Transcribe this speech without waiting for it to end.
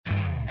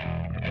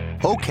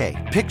Okay,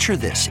 picture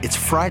this. It's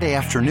Friday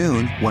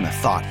afternoon when a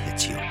thought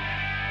hits you.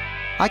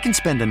 I can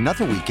spend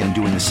another weekend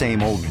doing the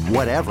same old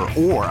whatever,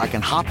 or I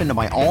can hop into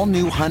my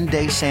all-new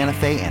Hyundai Santa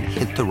Fe and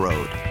hit the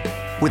road.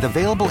 With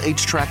available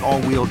H-Track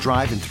all-wheel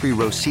drive and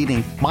 3-row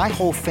seating, my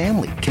whole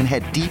family can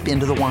head deep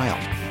into the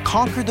wild.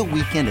 Conquer the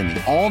weekend in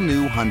the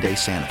all-new Hyundai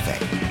Santa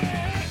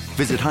Fe.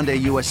 Visit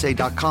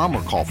HyundaiUSA.com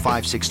or call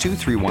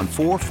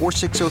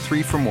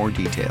 562-314-4603 for more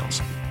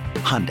details.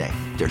 Hyundai,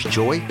 there's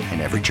joy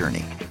in every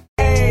journey.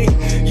 Hey,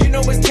 you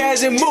know it's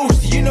Taz and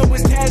Moose. You know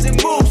it's Taz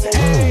and Moose.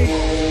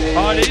 Hey.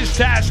 It is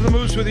Taz and the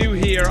Moose with you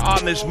here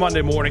on this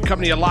Monday morning,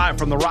 coming to you live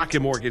from the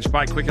Rocket Mortgage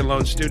by Quicken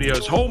Loan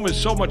Studios. Home is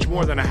so much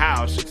more than a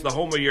house. It's the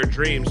home of your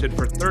dreams, and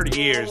for 30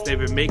 years, they've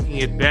been making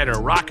it better.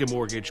 Rocket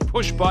Mortgage,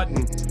 push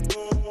button,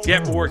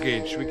 get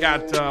mortgage. We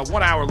got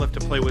 1 hour left to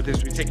play with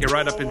this. We take you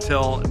right up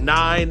until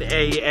 9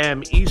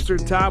 a.m.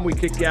 Eastern time. We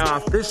kick you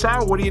off this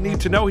hour. What do you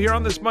need to know here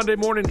on this Monday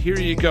morning? Here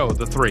you go,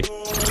 the three.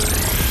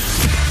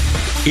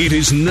 It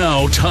is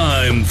now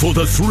time for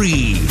the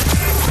three.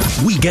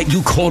 We get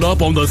you caught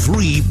up on the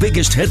three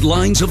biggest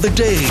headlines of the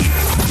day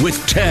with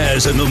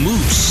Taz and the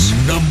Moose.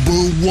 Number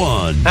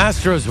one.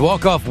 Astros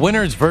walk-off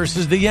winners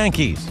versus the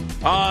Yankees.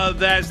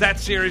 That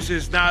series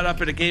is not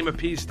up in a game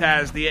apiece,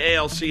 Taz. The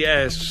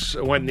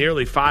ALCS went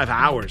nearly 5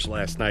 hours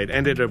last night.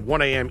 Ended at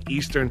 1 a.m.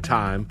 Eastern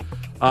time.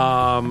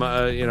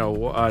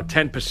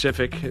 10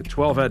 Pacific,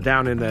 12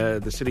 down in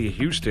the city of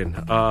Houston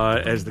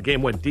as the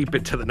game went deep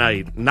into the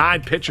night.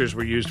 9 pitchers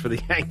were used for the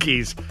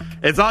Yankees.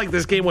 It's not like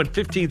this game went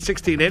 15,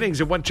 16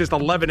 innings. It went just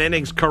 11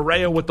 innings.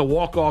 Correa with the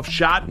walk-off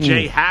shot.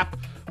 Jay Happ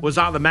was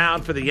on the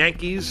mound for the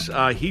Yankees.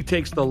 He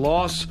takes the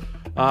loss.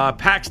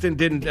 Paxton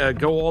didn't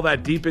go all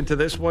that deep into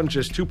this one,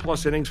 just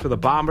 2+ innings for the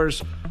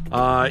Bombers.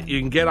 You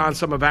can get on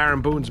some of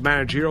Aaron Boone's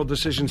managerial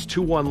decisions.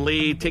 2-1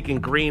 lead, taking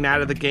Green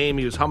out of the game.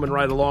 He was humming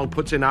right along,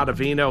 puts in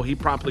Ottavino. He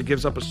promptly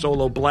gives up a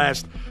solo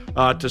blast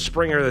to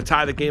Springer to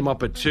tie the game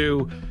up at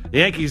 2. The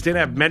Yankees didn't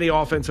have many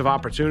offensive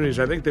opportunities.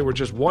 I think they were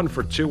just 1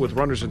 for 2 with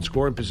runners in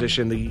scoring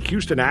position. The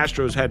Houston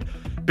Astros had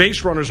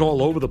base runners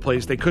all over the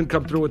place. They couldn't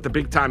come through with the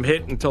big-time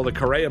hit until the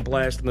Correa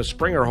blast and the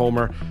Springer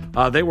homer.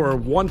 They were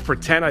 1 for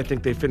 10, I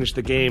think they finished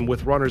the game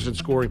with runners in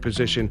scoring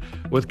position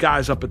with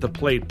guys up at the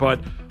plate.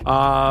 But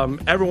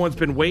everyone's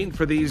been waiting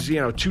for these,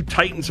 two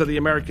titans of the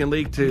American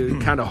League to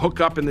kind of hook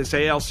up in this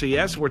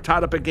ALCS. We're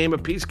tied up a game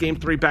apiece. Game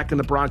 3 back in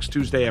the Bronx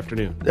Tuesday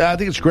afternoon. Yeah, I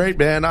think it's great,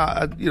 man.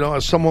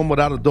 As someone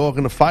without a dog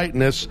in the fight in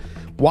this,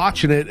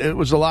 watching it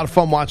was a lot of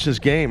fun watching this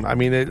game. I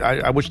mean,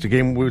 I wish the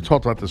game, we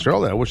talked about this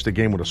earlier, I wish the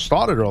game would have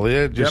started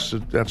earlier.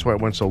 That's why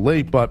it went so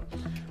late. But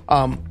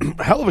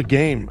hell of a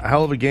game,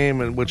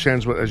 and which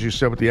ends, with, as you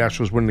said, with the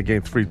Astros winning the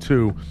game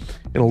 3-2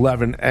 in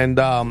 11. And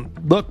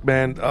look,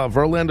 man,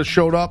 Verlander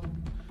showed up.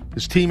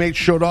 His teammates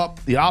showed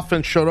up. The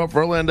offense showed up.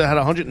 Verlander had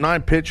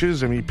 109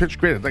 pitches. I mean, he pitched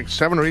great. I think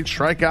 7 or 8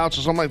 strikeouts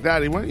or something like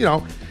that. He went,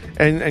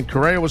 and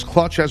Correa was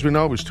clutch, as we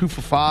know. He was 2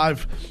 for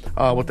 5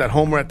 with that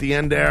homer at the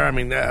end there. I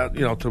mean,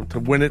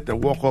 to win it, the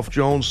walk-off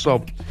Jones.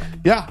 So,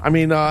 yeah, I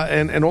mean,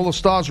 and all the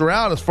stars were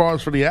out as far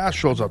as for the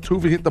Astros.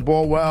 Altuve hit the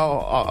ball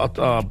well.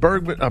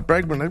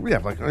 Bregman, we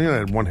have he only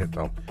had 1 hit,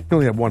 though. He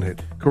only had 1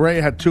 hit.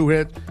 Correa had 2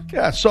 hits.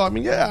 Yeah, so, I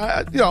mean,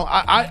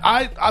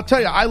 I'll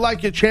tell you, I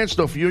like your chance,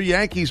 though, for your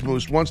Yankees,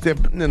 Moose, once they're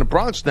in the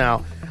Bronx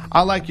now.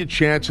 I like your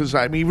chances.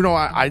 I mean, even though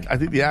I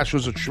think the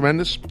Astros are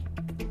tremendous,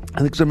 I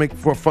think it's going to make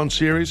for a fun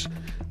series.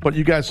 But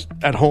you guys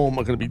at home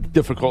are going to be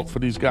difficult for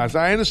these guys.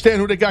 I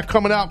understand who they got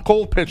coming out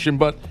cold pitching,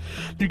 but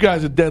you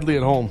guys are deadly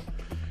at home.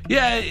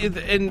 Yeah,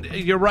 and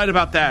you're right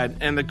about that.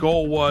 And the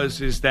goal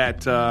is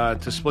that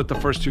to split the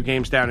first 2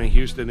 games down in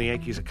Houston. The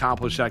Yankees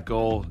accomplished that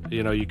goal.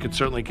 You could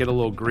certainly get a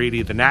little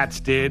greedy. The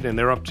Nats did, and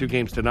they're up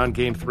 2-0.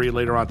 Game 3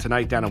 later on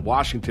tonight down in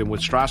Washington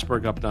with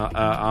Strasburg up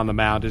on the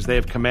mound as they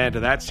have command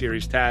of that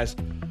series. Taz.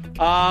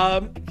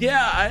 I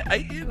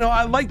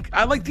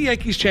like the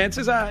Yankees'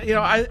 chances.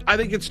 I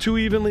think it's 2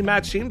 evenly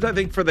matched teams. I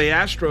think for the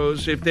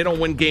Astros, if they don't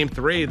win Game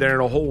 3, they're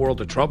in a whole world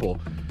of trouble.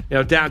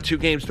 Down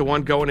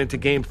 2-1 going into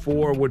Game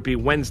 4 would be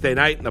Wednesday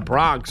night in the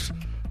Bronx,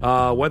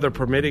 weather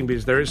permitting,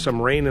 because there is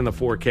some rain in the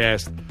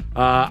forecast.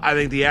 I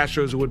think the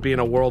Astros would be in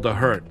a world of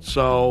hurt.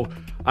 So,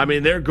 I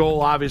mean, their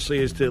goal obviously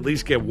is to at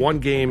least get 1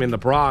 game in the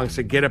Bronx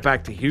and get it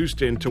back to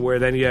Houston, to where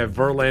then you have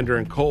Verlander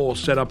and Cole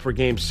set up for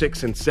Game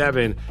 6 and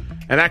 7.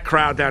 And that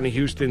crowd down in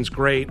Houston's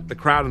great. The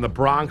crowd in the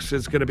Bronx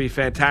is going to be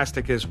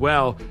fantastic as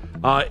well.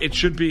 It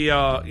should be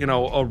a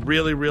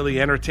really, really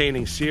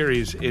entertaining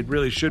series. It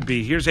really should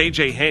be. Here's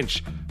A.J.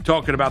 Hinch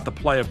talking about the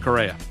play of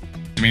Correa.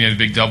 I mean, he had a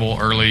big double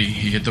early.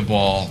 He hit the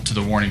ball to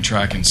the warning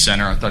track in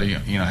center. I thought he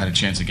had a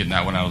chance of getting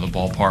that one out of the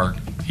ballpark.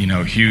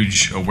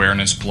 Huge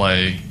awareness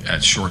play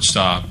at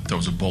shortstop. There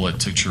was a bullet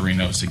to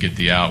Chirinos to get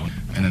the out.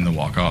 And then the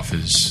walk-off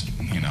is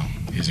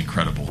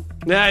incredible.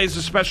 Yeah, he's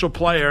a special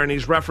player, and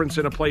he's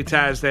referencing a play,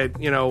 Taz, that,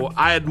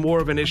 I had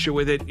more of an issue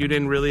with it. You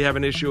didn't really have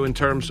an issue in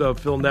terms of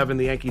Phil Nevin,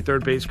 the Yankee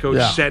third base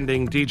coach,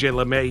 sending DJ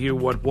LeMahieu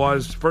what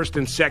was first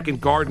and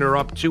second, Gardner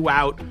up, 2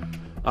 out,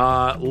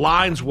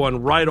 lines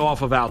one right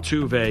off of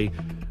Altuve,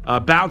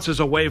 bounces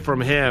away from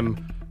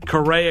him,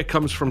 Correa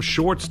comes from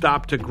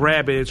shortstop to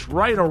grab it. It's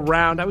right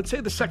around, I would say,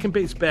 the second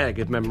base bag,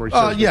 if memory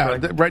serves me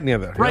correct. Right near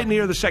there. Right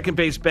near the second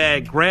base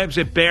bag, grabs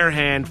it bare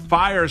hand,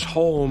 fires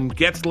home,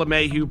 gets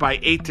LeMahieu by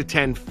 8 to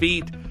 10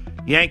 feet.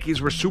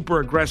 Yankees were super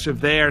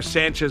aggressive there.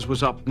 Sanchez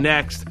was up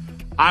next.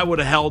 I would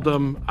have held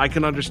him. I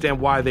can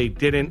understand why they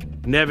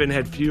didn't. Nevin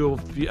had full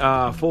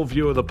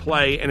view of the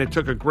play, and it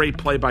took a great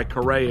play by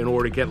Correa in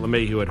order to get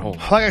LeMahieu at home.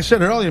 Like I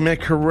said earlier, man,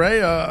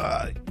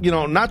 Correa,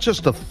 not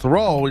just a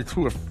throw, he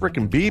threw a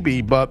freaking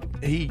BB, but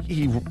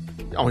he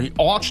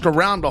arched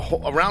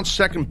around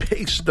second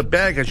base, the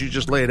bag as you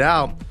just laid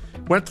out,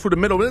 went through the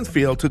middle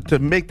infield to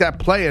make that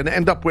play and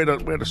end up where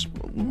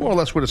more or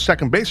less where the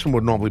second baseman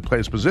would normally play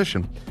his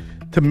position.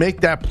 To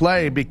make that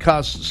play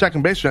because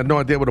second baseman had no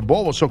idea where the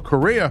ball was. So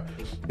Correa,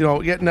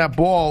 getting that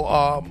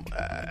ball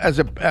as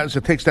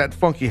it takes that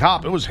funky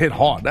hop, it was hit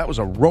hard. That was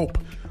a rope.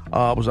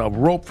 It was a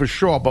rope for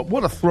sure. But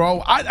what a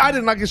throw! I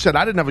didn't, like I said,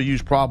 I didn't have a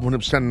huge problem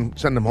with him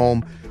send him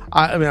home.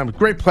 I mean,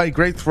 great play,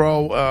 great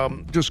throw.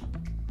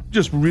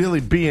 Just really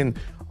being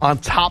on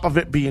top of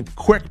it, being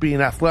quick,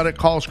 being athletic.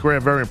 Carlos Correa,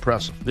 very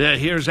impressive. Yeah,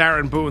 here's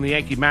Aaron Boone, the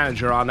Yankee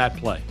manager, on that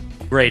play.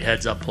 Great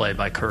heads-up play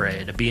by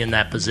Correa to be in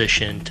that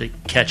position, to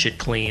catch it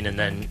clean, and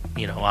then,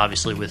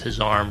 obviously with his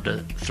arm to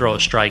throw a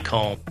strike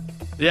home.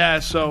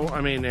 Yeah, so,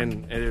 I mean,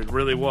 and it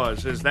really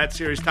was. As that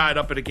series tied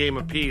up at a game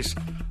apiece,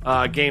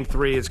 Game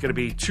 3 is going to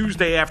be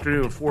Tuesday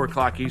afternoon, 4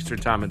 o'clock Eastern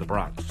time in the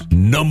Bronx.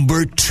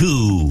 Number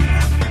 2.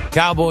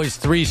 Cowboys'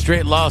 3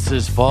 straight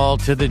losses fall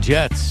to the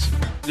Jets.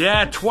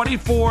 Yeah,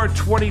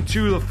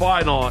 24-22 the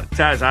final.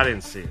 Taz, I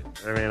didn't see it.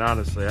 I mean,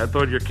 honestly, I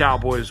thought your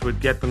Cowboys would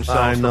get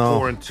themselves to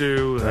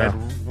 4-2.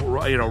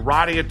 Yeah.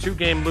 Riding a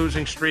 2-game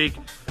losing streak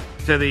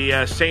to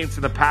the Saints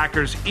and the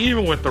Packers,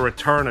 even with the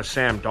return of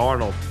Sam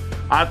Darnold.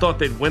 I thought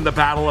they'd win the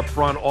battle up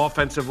front,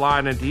 offensive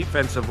line and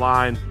defensive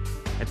line.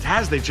 And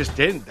Taz, they just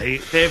didn't.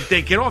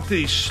 They get off to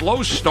these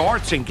slow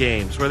starts in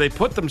games where they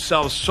put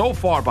themselves so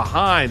far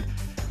behind,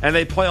 and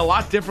they play a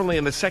lot differently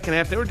in the second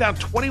half. They were down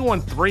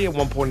 21-3 at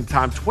one point in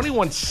time,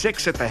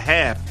 21-6 at the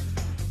half,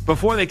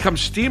 before they come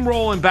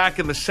steamrolling back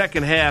in the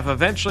second half,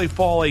 eventually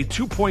fall a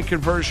 2-point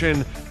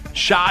conversion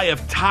shy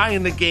of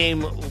tying the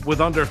game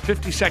with under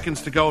 50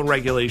 seconds to go in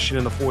regulation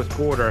in the fourth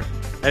quarter,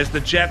 as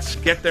the Jets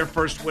get their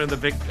first win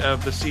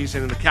of the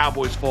season and the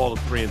Cowboys fall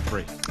to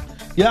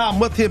 3-3. Yeah, I'm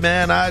with you,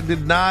 man. I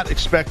did not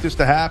expect this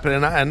to happen,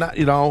 and I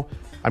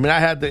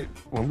had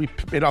when we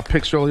made our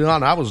picks early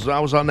on, I was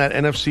on that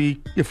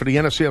NFC for the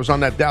NFC. I was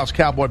on that Dallas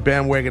Cowboy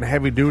bandwagon,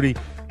 heavy duty,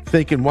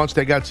 thinking once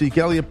they got Zeke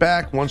Elliott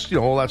back, once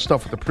all that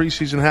stuff with the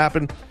preseason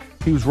happened,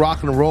 he was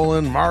rocking and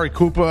rolling. Mari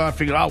Cooper, I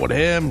figured out with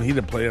him. He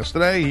didn't play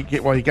yesterday.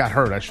 He got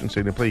hurt. I shouldn't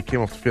say he didn't play. He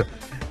came off the field.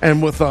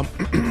 And with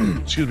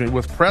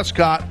with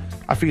Prescott,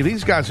 I figured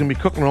these guys are going to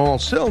be cooking on all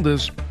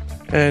cylinders.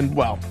 And,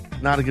 well,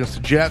 not against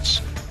the Jets.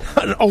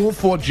 An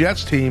 0-4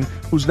 Jets team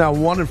who's now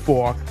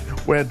 1-4,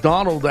 where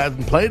Donald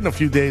hasn't played in a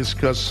few days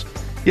because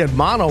he had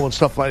mono and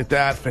stuff like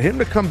that. For him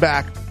to come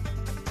back,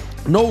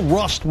 no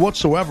rust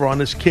whatsoever on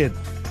this kid.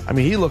 I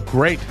mean, he looked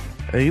great.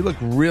 He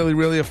looked really,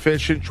 really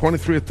efficient.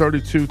 23 of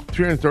 32,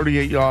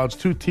 338 yards,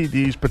 2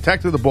 TDs,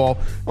 protected the ball.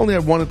 Only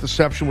had 1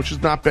 interception, which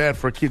is not bad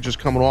for a kid just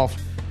coming off.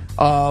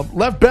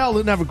 Lev Bell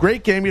didn't have a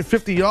great game. He had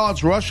 50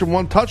 yards, rush, and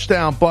 1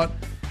 touchdown, but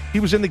he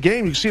was in the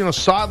game. You can see on the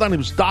sideline, he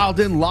was dialed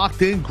in,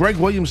 locked in. Greg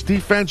Williams'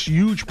 defense,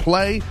 huge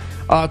play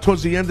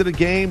towards the end of the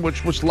game,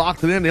 which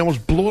locked it in. They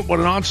almost blew it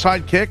with an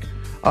onside kick.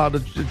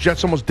 The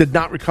Jets almost did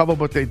not recover,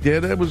 but they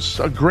did. It was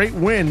a great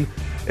win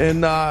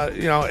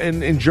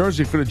in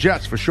Jersey for the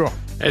Jets, for sure.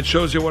 It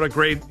shows you what a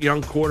great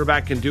young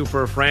quarterback can do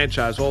for a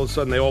franchise. All of a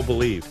sudden, they all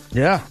believe.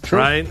 Yeah, true.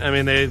 Right? I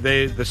mean,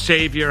 they the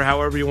savior,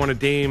 however you want to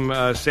deem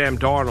Sam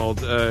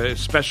Darnold,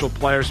 special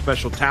player,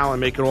 special talent,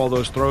 making all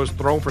those throws,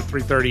 thrown for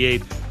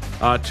 338,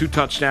 2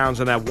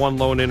 touchdowns, and that 1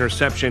 lone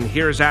interception.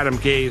 Here's Adam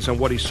Gase on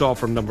what he saw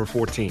from number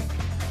 14.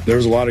 There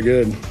was a lot of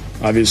good.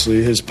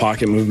 Obviously, his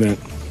pocket movement,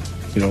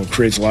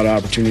 creates a lot of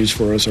opportunities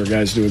for us. Our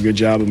guys do a good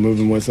job of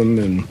moving with them,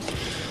 and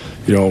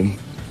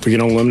if we can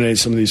eliminate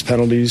some of these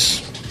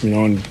penalties,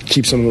 and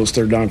keep some of those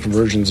third down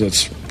conversions,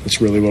 that's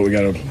really what we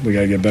got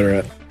to get better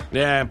at.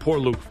 Yeah, and poor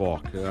Luke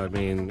Falk. I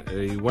mean,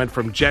 he went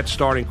from Jets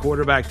starting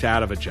quarterback to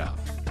out of a job.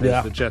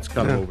 Yeah. The Jets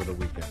come over the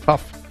weekend.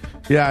 Tough.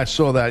 Yeah, I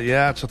saw that.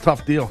 Yeah, it's a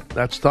tough deal.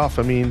 That's tough.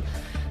 I mean,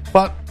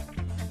 but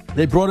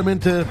they brought him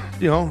into,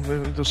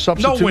 the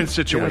substitute. No-win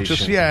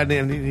situation.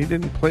 And he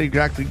didn't play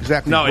exactly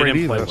no, great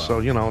he didn't either. Play well.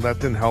 So, that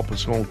didn't help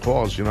his own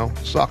cause,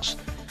 Sucks.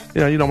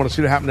 You don't want to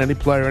see that happen to any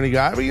player, any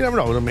guy. But you never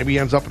know. Maybe he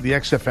ends up at the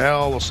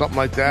XFL or something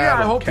like that.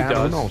 Yeah, I hope he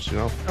does. Who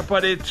knows,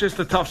 But it's just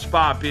a tough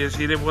spot because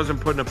he wasn't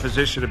put in a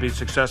position to be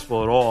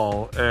successful at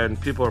all, and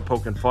people are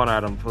poking fun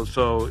at him.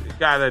 So a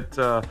guy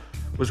that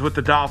was with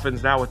the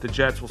Dolphins, now with the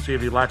Jets, we'll see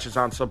if he latches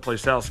on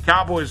someplace else.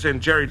 Cowboys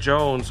and Jerry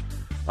Jones,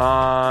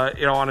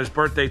 on his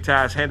birthday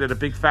task, handed a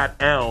big fat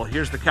L.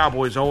 Here's the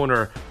Cowboys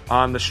owner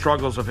on the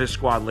struggles of his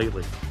squad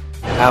lately.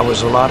 I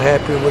was a lot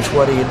happier with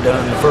what he had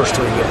done the first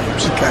 3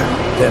 games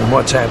than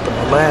what's happened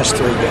the last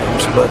 3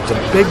 games. But the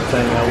big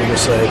thing I want to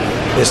say,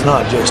 it's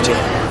not just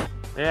him.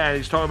 Yeah,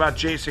 he's talking about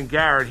Jason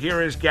Garrett. Here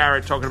is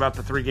Garrett talking about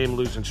the 3-game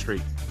losing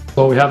streak.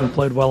 Well, we haven't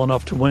played well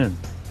enough to win.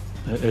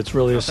 It's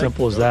really as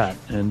simple as that.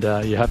 And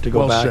you have to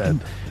go back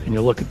and you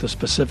look at the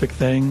specific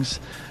things,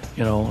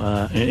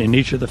 in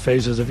each of the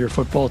phases of your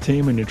football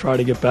team, and you try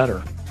to get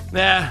better.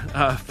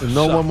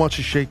 No one wants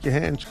to shake your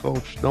hands,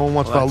 Coach. No one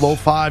wants to low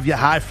five, you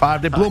high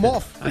five. They blew him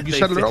off. You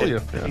said it earlier.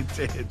 Yeah. He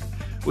did.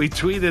 We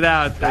tweeted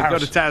out, go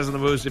to Taz and the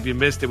Moose if you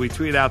missed it. We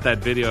tweeted out that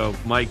video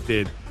Mike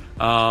did.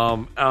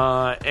 And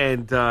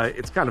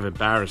it's kind of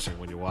embarrassing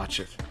when you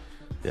watch it.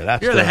 Yeah,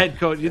 You're the head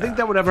coach. You think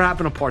that would ever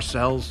happen to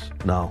Parcells?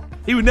 No.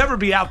 He would never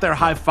be out there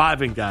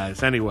high-fiving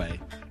guys anyway,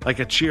 like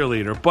a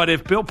cheerleader. But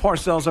if Bill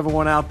Parcells ever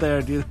went out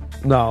there, do you...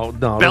 No.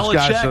 Those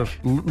guys are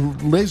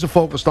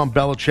laser-focused on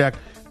Belichick.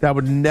 That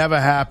would never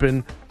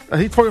happen.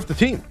 He'd throw you off the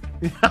team.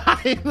 I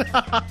He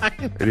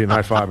didn't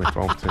high-five me,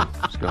 throw him the team.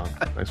 He's gone.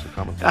 Thanks for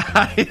coming.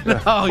 I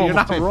know, you're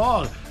not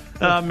wrong.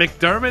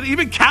 McDermott,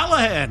 even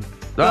Callahan.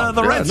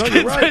 The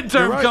Redskins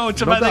interim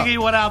coach. I think he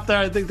went out there.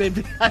 I think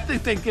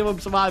they give him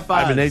some high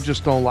fives. I mean, they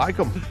just don't like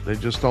him. They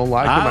just don't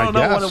like him. I don't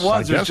know what it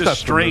was. It was just a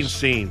strange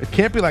scene. It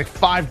can't be like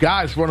 5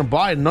 guys running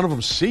by and none of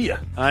them see you.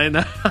 I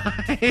know.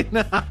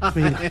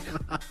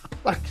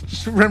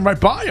 Just ran right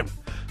by him.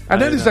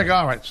 And then he's like,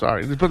 all right,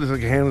 sorry. He put his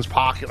hand in his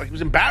pocket. Like he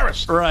was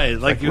embarrassed. Right.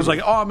 Like he was like,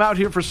 oh, I'm out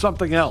here for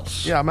something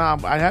else. Yeah,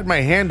 I had my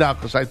hand out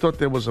because I thought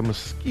there was a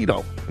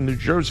mosquito in New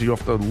Jersey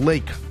off the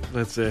lake.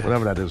 That's it.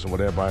 Whatever that is or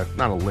whatever.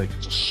 Not a lake.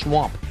 It's a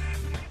swamp.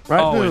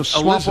 Right? Oh, There's a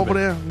swamp over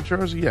there in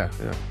Jersey? Yeah.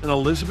 In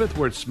Elizabeth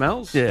where it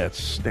smells? Yeah, it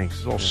stinks.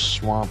 It's all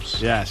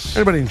swamps. Yes.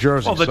 Everybody in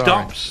Jersey, the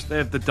dumps. They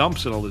have the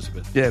dumps in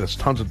Elizabeth. Yeah, there's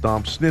tons of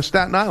dumps. Near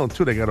Staten Island,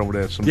 too, they got over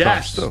there some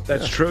dumps, too.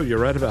 That's true. You're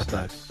right about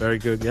that. Very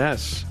good.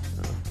 Yes.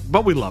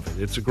 But we love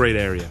it. It's a great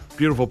area.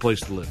 Beautiful place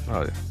to live.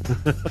 Oh,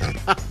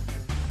 yeah.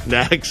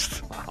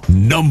 Next.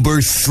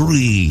 Number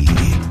 3.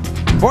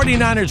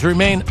 49ers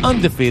remain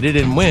undefeated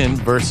and win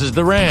versus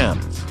the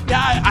Rams.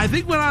 Yeah, I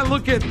think when I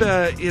look at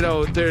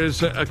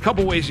there's a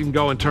couple ways you can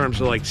go in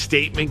terms of like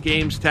statement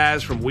games,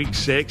 Taz, from week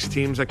 6,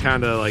 teams that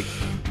kind of like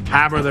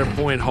hammer their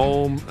point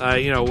home.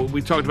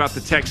 We talked about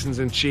the Texans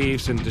and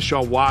Chiefs and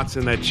Deshaun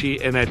Watson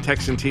and that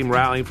Texan team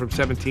rallying from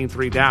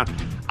 17-3 down.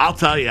 I'll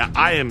tell you,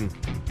 I am,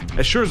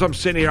 as sure as I'm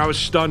sitting here, I was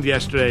stunned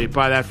yesterday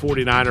by that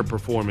 49er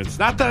performance.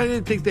 Not that I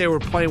didn't think they were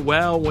playing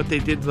well, what they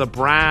did to the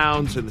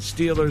Browns and the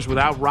Steelers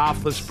without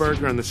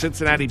Roethlisberger and the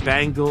Cincinnati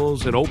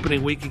Bengals and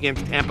opening week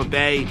against Tampa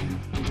Bay.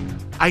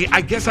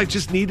 I guess I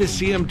just need to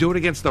see them do it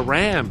against the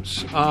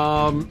Rams.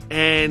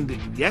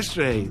 And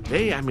yesterday,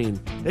 they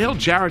held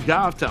Jared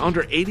Goff to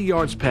under 80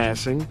 yards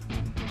passing.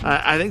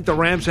 I think the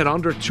Rams had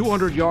under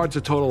 200 yards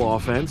of total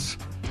offense.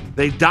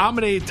 They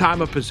dominated time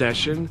of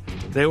possession.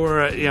 They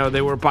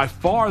were by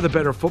far the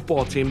better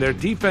football team. Their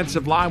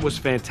defensive line was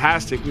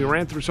fantastic. We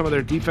ran through some of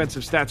their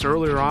defensive stats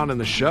earlier on in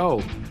the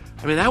show.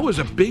 I mean, that was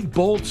a big,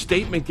 bold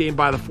statement game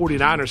by the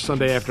 49ers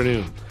Sunday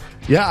afternoon.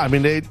 Yeah, I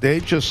mean,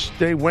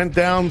 they went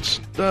down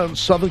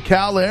Southern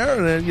Cal there,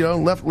 and then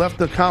left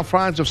the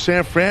confines of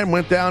San Fran,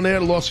 went down there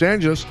to Los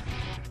Angeles,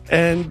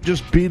 and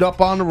just beat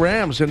up on the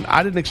Rams. And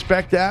I didn't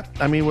expect that.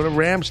 I mean, with a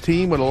Rams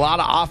team with a lot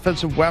of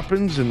offensive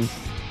weapons, and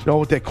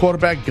with their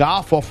quarterback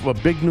Goff off of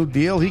a big new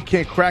deal, he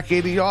can't crack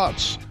 80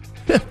 yards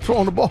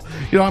throwing the ball.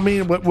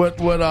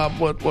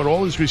 What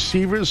all these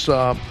receivers,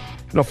 from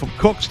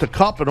Cooks to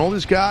Kupp and all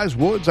these guys,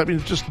 Woods. I mean,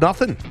 it's just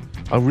nothing.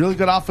 A really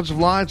good offensive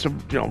line, some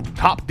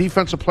top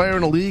defensive player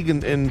in the league,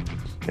 and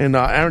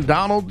Aaron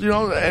Donald.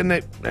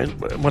 And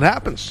what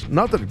happens?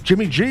 Nothing.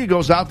 Jimmy G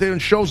goes out there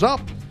and shows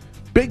up,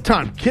 big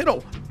time.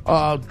 Kittle,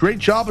 great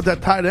job at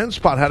that tight end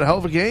spot. Had a hell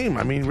of a game.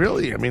 I mean,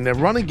 really. I mean, their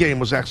running game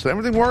was excellent.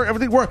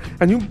 Everything worked.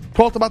 And you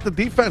talked about the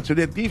defense. And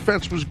their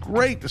defense was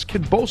great. This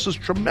kid Bosa's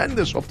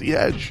tremendous off the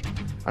edge.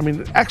 I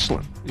mean,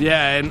 excellent.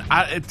 Yeah, and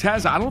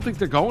Taz, I don't think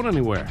they're going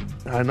anywhere.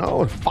 I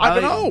know.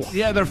 5-0.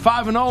 Yeah, they're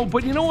 5-0.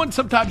 But you know what?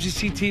 Sometimes you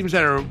see teams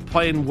that are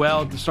playing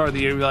well at the start of the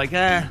year, you're like,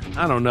 I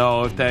don't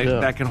know if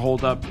that can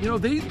hold up.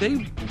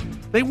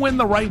 They win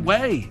the right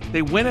way.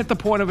 They win at the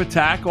point of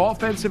attack,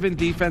 offensive and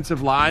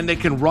defensive line. They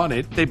can run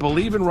it. They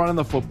believe in running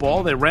the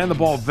football. They ran the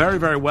ball very,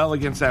 very well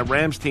against that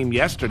Rams team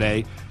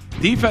yesterday.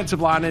 Defensive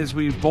line, as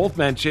we both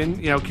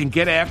mentioned, can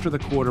get after the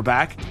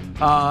quarterback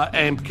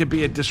and can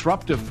be a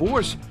disruptive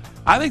force.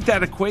 I think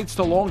that equates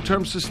to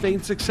long-term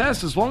sustained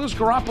success as long as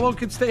Garoppolo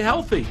can stay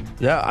healthy.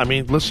 Yeah, I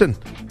mean, listen,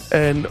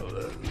 and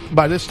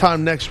by this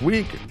time next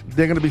week,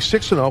 they're going to be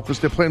 6-0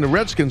 because they're playing the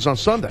Redskins on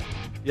Sunday.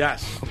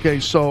 Yes. Okay,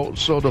 so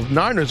the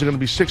Niners are going to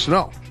be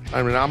 6-0.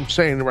 I mean, I'm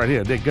saying it right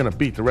here, they're going to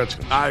beat the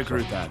Redskins. I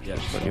agree with that,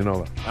 yes. You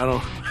know that. I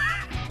don't...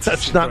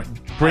 That's not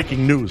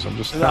breaking news. I'm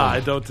just telling you.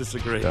 I don't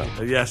disagree.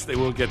 Yeah. Yes, they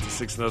will get to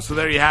 6-0. So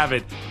there you have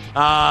it.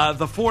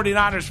 The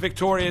 49ers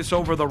victorious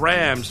over the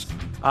Rams.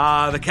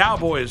 The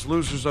Cowboys,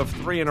 losers of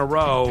 3 in a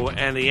row,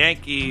 and the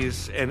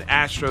Yankees and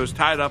Astros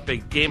tied up a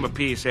game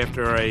apiece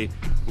after a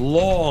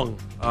long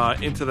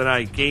into the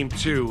night Game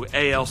 2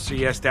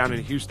 ALCS down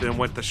in Houston, and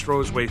went the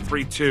Stros way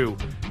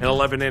 3-2 in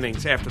 11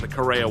 innings after the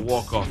Correa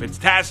walk-off. It's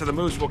Taz and the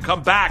Moose. We'll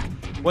come back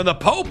when the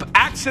Pope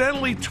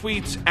accidentally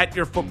tweets at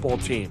your football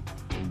team.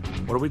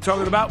 What are we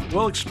talking about?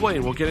 We'll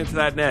explain. We'll get into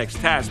that next.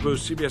 Taz,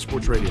 Moose, CBS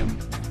Sports Radio.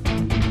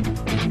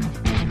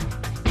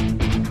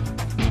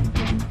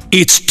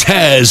 It's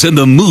Taz and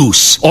the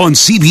Moose on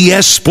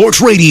CBS Sports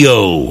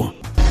Radio.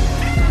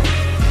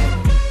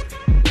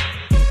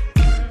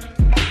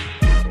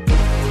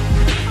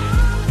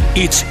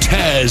 It's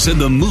Taz and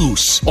the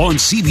Moose on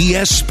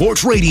CBS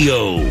Sports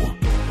Radio.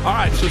 All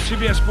right, so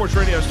CBS Sports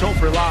Radio's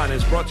toll-free line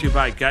is brought to you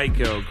by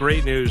Geico.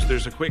 Great news.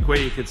 There's a quick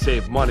way you can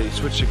save money.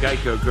 Switch to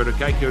Geico. Go to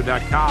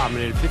geico.com,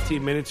 and in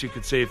 15 minutes, you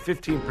could save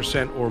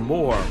 15% or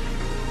more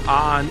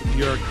on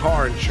your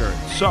car insurance.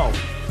 So,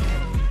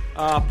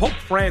 Pope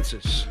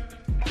Francis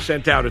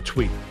sent out a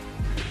tweet,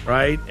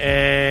 right?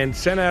 And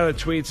sent out a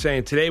tweet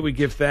saying, today we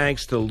give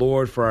thanks to the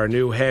Lord for our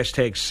new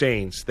hashtag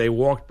Saints. They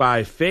walked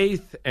by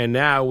faith, and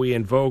now we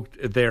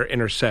invoked their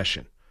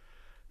intercession.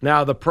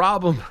 Now, the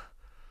problem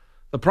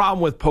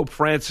with Pope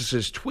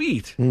Francis's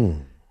tweet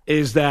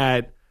is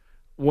that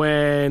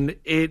when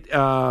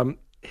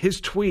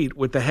his tweet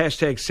with the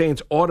hashtag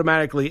Saints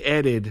automatically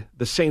added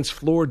the Saints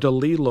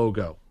fleur-de-lis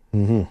logo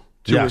to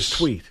his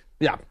tweet.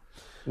 Yeah.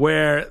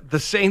 Where the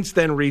Saints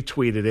then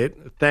retweeted it,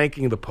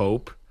 thanking the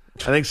Pope.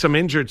 I think some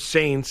injured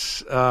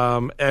Saints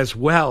as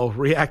well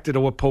reacted to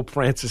what Pope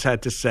Francis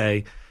had to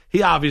say.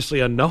 He obviously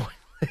unknowingly,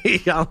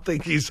 I don't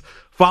think he's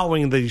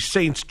following the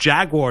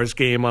Saints-Jaguars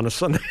game on a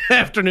Sunday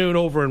afternoon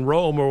over in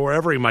Rome or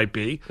wherever he might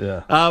be.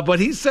 Yeah. But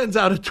he sends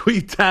out a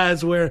tweet,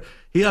 Taz, where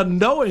he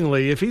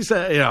unknowingly, if he's,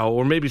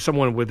 or maybe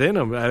someone within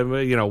him,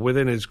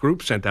 within his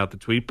group sent out the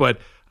tweet, but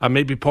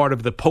maybe part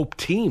of the Pope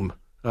team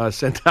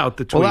sent out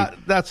the tweet. Well,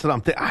 that's what I'm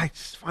thinking. I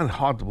just find it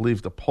hard to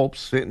believe the Pope's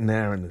sitting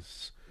there in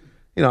his,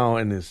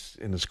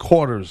 in his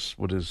quarters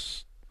with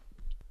his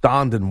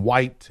donned in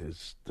white,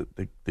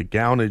 the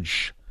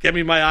gownage. Get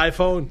me my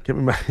iPhone.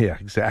 Yeah,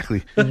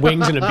 exactly.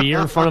 Wings and a beer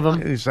in front of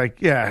him. He's like,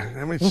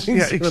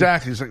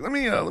 exactly. He's like, let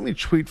me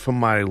tweet from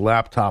my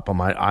laptop on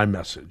my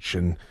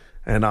iMessage,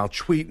 and I'll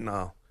tweet and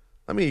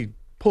let me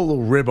pull a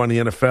little rib on the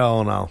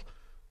NFL and I'll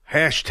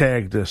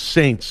hashtag the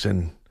Saints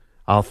and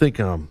I'll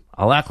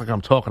act like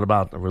I'm talking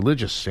about a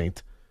religious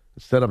saint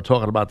instead of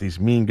talking about these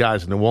mean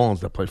guys in New Orleans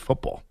that play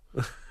football.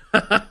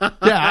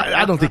 Yeah,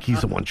 I don't think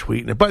he's the one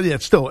tweeting it, but yeah,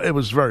 it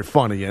was very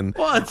funny, and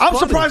I'm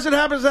surprised it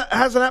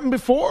hasn't happened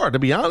before. To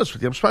be honest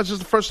with you, I'm surprised it's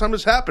the first time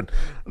this happened.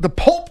 The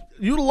Pope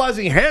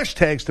utilizing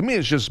hashtags to me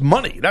is just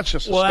money. That's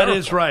just hysterical. That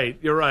is right.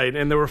 You're right,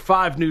 and there were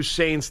 5 new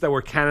saints that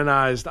were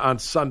canonized on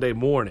Sunday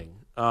morning.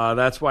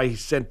 That's why he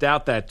sent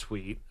out that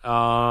tweet.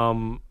 I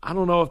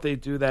don't know if they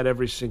do that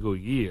every single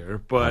year,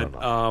 but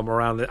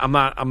around I'm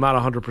not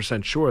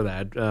 100% sure of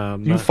that.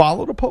 Do you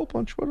follow the Pope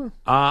on Twitter?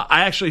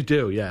 I actually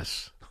do.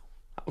 Yes.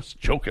 I was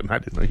joking. I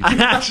didn't know you did.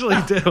 I actually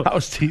do. I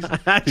was teasing.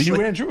 Do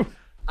you, Andrew?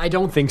 I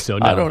don't think so.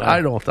 No. I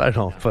don't. But I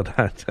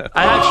actually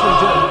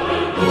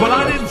do. But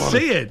I didn't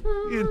see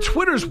it.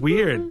 Twitter's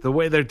weird the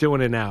way they're doing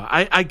it now.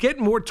 I get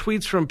more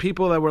tweets from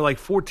people that were like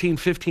 14,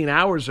 15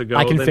 hours ago.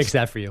 I can fix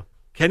that for you.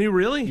 Can you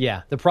really?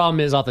 Yeah. The problem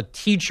is I'll have to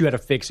teach you how to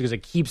fix it because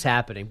it keeps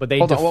happening. But they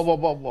hold on.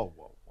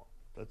 Whoa.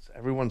 Let's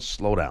everyone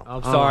slow down.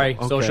 I'm sorry.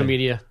 Okay. Social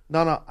media.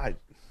 No.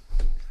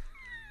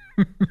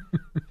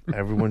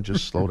 Everyone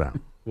just slow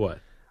down. What?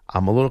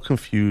 I'm a little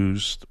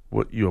confused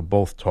what you're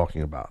both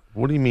talking about.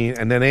 What do you mean?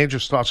 And then Andrew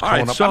starts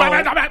calling up. So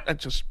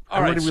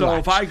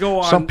if I go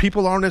on... Some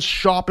people aren't as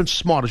sharp and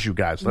smart as you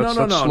guys. Let's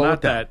slow not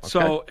it down, that.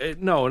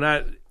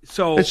 Okay?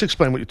 So... Let's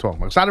explain what you're talking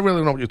about, because I don't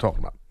really know what you're talking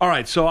about. All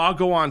right, so I'll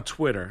go on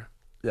Twitter.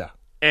 Yeah.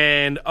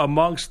 And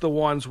amongst the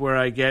ones where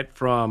I get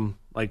from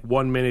like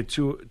 1 minute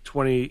to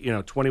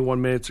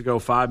 21 minutes ago,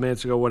 5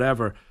 minutes ago,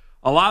 whatever,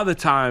 a lot of the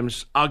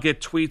times I'll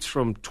get tweets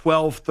from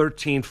 12,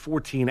 13,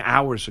 14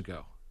 hours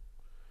ago.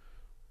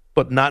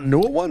 But not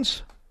newer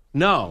ones?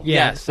 No.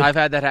 Yes, I've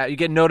had that happen. You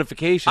get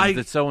notifications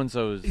that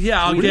so-and-so's...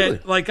 Yeah, I'll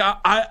get... Like,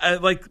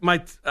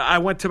 I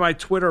went to my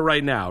Twitter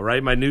right now,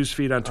 right? My news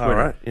feed on Twitter. All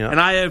right, yeah. And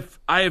I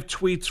have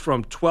tweets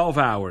from 12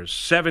 hours,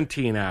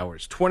 17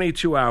 hours,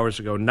 22 hours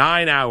ago,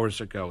 9 hours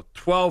ago,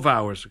 12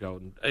 hours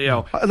ago.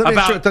 Let me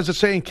make sure. Does it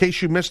say in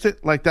case you missed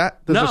it like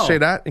that? Does it say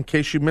that in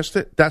case you missed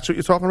it? That's what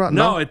you're talking about?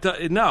 No.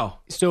 No.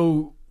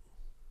 So,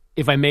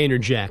 if I may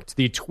interject,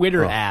 the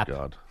Twitter app...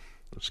 God.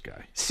 This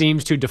guy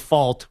seems to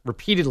default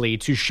repeatedly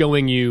to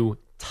showing you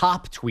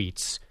top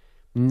tweets,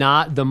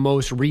 not the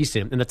most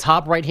recent. In the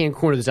top right-hand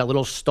corner, there's that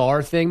little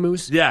star thing,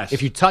 Moose. Yes.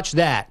 If you touch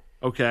that,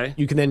 okay,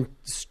 you can then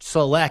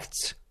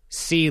select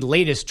see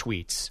latest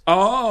tweets.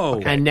 Oh.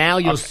 Okay. And now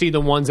you'll see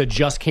the ones that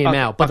just came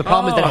out. But the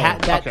problem is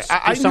that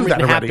for some reason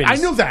happens. I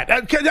knew that.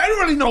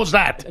 Everybody knows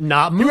that.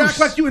 Not Moose. You act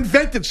like you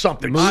invented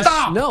something. Moose,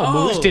 Stop. No,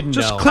 Moose didn't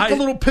just know. Just click a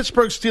little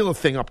Pittsburgh Steelers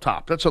thing up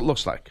top. That's what it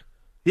looks like.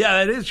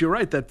 Yeah, that is. You're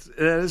right. That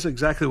is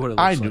exactly what it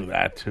looks like. I knew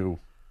that, too.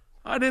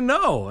 I didn't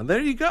know. And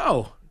there you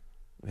go.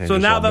 Andrew's so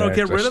now that'll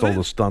get rid of it?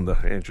 I stole the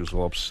thunder. Andrew's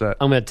all upset.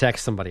 I'm going to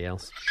text somebody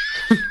else.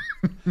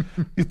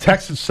 You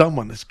texted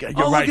someone. This guy.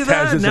 You're right. Look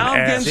at that. Now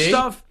I'm getting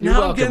stuff.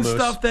 Now I'm getting Moose.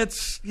 stuff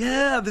that's,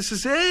 this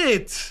is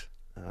it.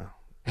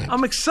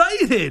 I'm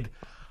excited.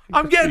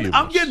 I'm getting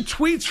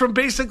tweets from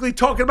basically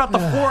talking about the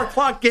 4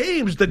 o'clock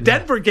games, the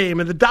Denver game,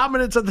 and the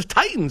dominance of the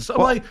Titans.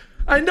 I'm like,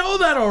 I know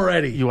that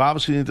already. You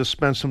obviously need to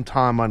spend some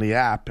time on the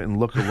app and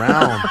look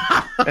around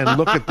and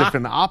look at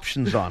different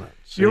options on it.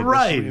 See, You're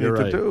right. What you need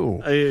to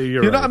do.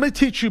 You're right. I'm going to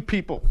teach you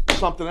people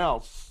something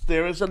else.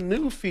 There is a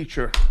new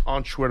feature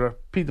on Twitter.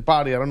 Pete the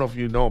Body, I don't know if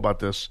you know about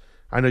this.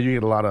 I know you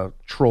get a lot of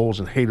trolls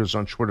and haters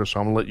on Twitter, so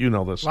I'm going to let you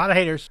know this. A lot of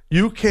haters.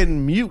 You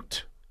can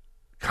mute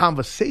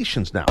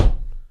conversations now.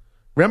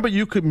 Remember,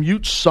 you could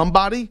mute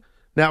somebody?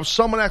 Now, if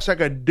someone acts like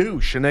a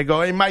douche and they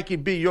go, hey, Mikey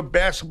B, your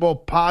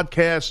basketball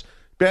podcast,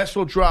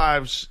 Basketball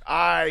Drives,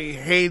 I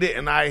hate it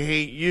and I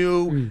hate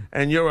you,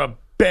 and you're a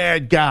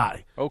bad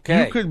guy.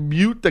 Okay. You could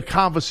mute the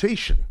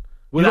conversation.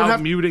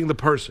 Without muting the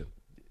person.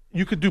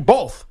 You could do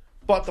both.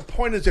 But the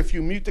point is, if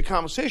you mute the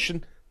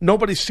conversation,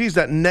 nobody sees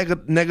that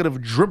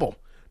negative dribble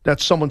that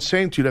someone's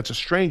saying to you that's a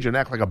stranger and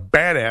act like a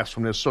badass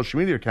from their social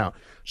media account.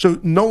 So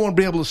no one will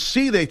be able to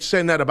see they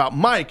saying that about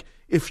Mike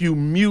if you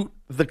mute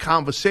the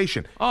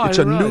conversation. Oh, it's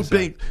a new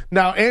thing.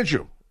 Now,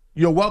 Andrew,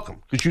 you're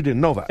welcome because you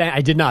didn't know that.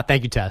 I did not.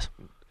 Thank you, Taz.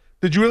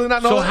 Did you really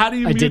not know So that? how do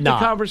you I mute did the not.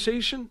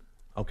 conversation?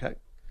 Okay.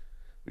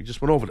 We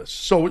just went over this.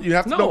 So you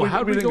have to No, know.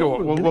 how We did we didn't go go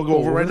over it? We'll go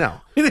over it right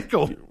now. We didn't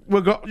go.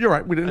 We'll go. You're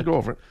right. We didn't go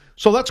over it.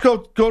 So let's go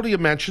to your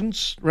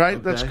mentions, right?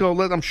 Okay. Let's go.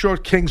 I'm sure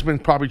Kingsman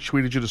probably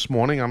tweeted you this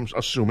morning, I'm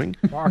assuming.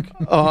 Mark.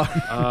 Or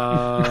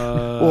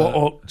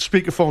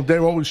speakerphone,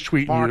 they're always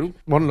tweeting Mark. you.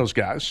 One of those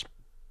guys.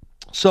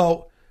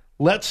 So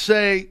let's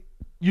say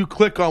you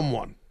click on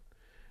one.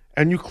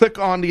 And you click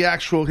on the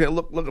actual, here,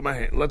 look at my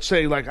hand. Let's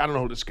say, I don't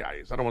know who this guy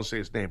is. I don't want to say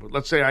his name, but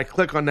let's say I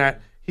click on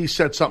that. He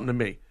said something to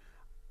me.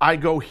 I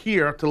go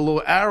here to the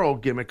little arrow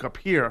gimmick up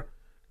here,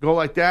 go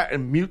like that,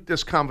 and mute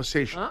this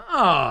conversation.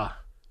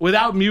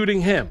 Without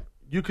muting him.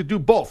 You could do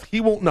both.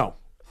 He won't know.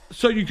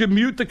 So you could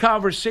mute the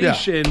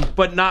conversation,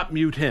 but not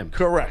mute him.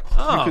 Correct.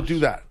 Oh, You could do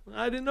that.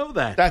 I didn't know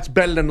that. That's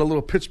better than the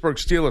little Pittsburgh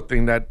Steeler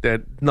thing that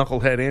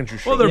knucklehead Andrew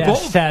showed. Well, they're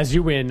Yes, both. Taz,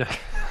 you win.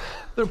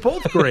 They're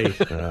both great.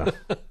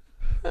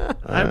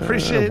 I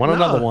appreciate it.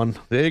 Another one.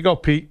 There you go,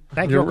 Pete.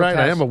 Thank you, You're Uncle right.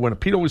 I Taz. am a winner.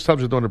 Pete always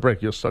tells you during the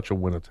break, you're such a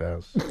winner,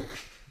 Taz.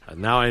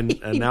 Now I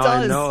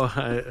does. know.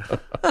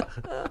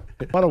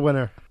 What a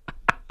winner.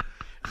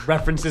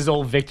 References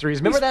old victories.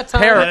 Remember that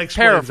time? That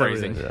explains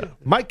Paraphrasing. everything.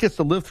 Mike gets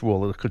to live through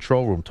all of the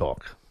control room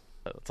talk.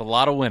 It's a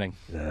lot of winning.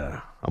 Yeah,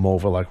 I'm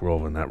over like we're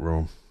over in that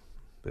room.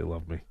 They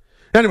love me.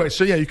 Anyway,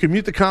 so yeah, you can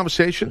mute the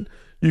conversation.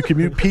 You can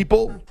mute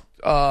people.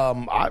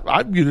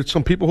 I muted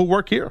some people who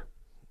work here.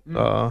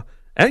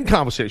 And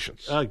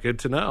conversations. Good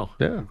to know.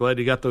 Yeah. I'm glad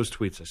you got those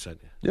tweets I sent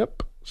you.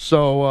 Yep.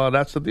 So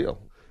that's the deal.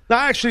 Now,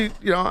 actually,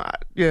 well,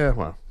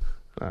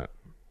 all right.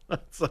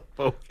 That's a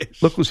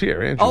bogus. Look who's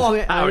here, Andrew. Oh,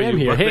 I am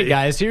here. Hey,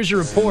 guys, here's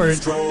your report.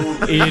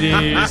 It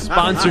is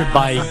sponsored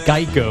by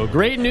Geico.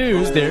 Great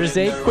news. There's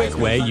a quick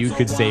way you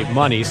could save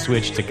money.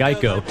 Switch to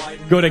Geico.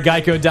 Go to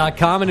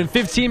geico.com, and in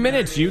 15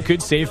 minutes, you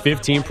could save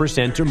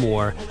 15% or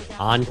more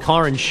on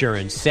car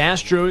insurance.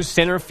 Astros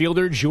center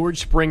fielder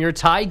George Springer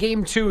tied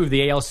Game 2 of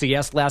the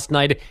ALCS last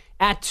night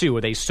at 2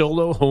 with a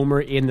solo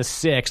homer in the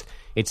 6th.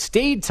 It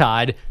stayed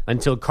tied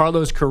until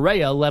Carlos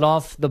Correa led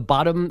off the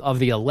bottom of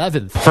the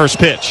 11th. First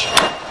pitch.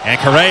 And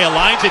Correa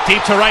lines it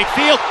deep to right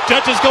field.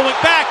 Judge is going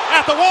back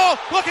at the wall,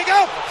 looking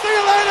out. See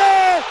you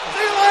later!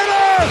 See you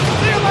later!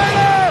 See you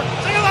later!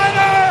 See you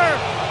later!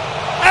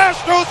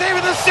 Astros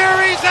even the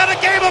series at a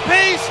game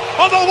apiece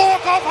on the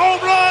walk-off home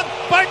run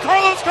by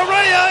Carlos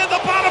Correa in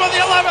the bottom of the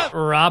 11th.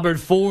 Robert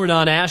Ford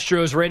on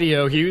Astros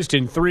Radio.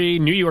 Houston 3,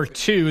 New York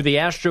 2. The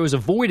Astros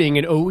avoiding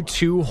an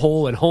 0-2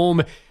 hole at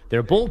home.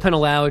 Their bullpen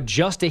allowed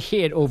just a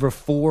hit over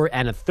 4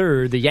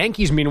 1/3. The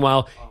Yankees,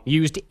 meanwhile,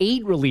 used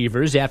 8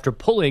 relievers after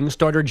pulling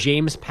starter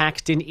James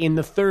Paxton in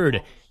the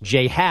 3rd.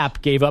 Jay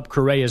Happ gave up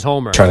Correa's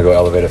homer. Trying to go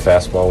elevate a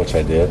fastball, which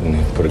I did,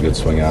 and put a good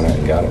swing on it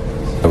and got it.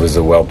 It was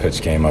a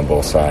well-pitched game on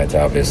both sides,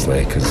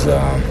 obviously, because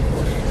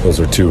those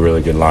were 2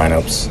 really good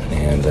lineups,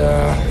 and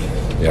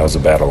it was a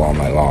battle all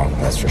night long,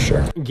 that's for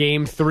sure.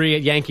 Game 3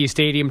 at Yankee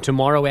Stadium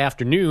tomorrow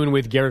afternoon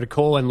with Garrett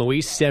Cole and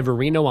Luis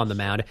Severino on the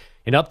mound.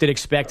 An update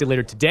expected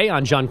later today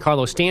on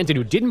Giancarlo Stanton,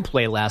 who didn't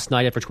play last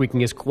night after tweaking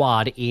his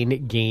quad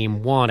in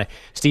Game 1.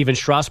 Steven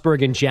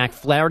Strasburg and Jack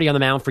Flaherty on the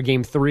mound for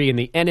Game 3 in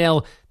the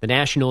NL. The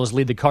Nationals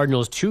lead the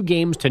Cardinals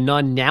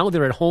 2-0. Now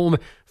they're at home.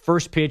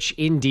 First pitch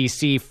in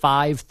D.C.,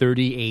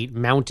 5:38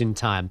 Mountain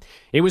Time.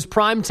 It was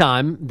prime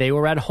time. They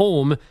were at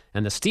home,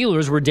 and the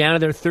Steelers were down to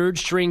their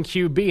third-string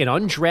QB, an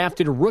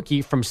undrafted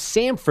rookie from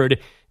Samford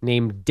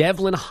named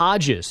Devlin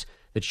Hodges.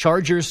 The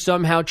Chargers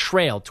somehow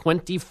trailed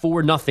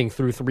 24-0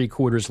 through 3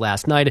 quarters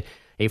last night.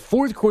 A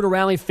fourth-quarter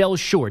rally fell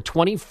short,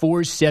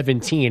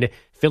 24-17.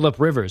 Phillip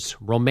Rivers,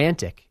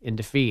 romantic in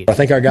defeat. I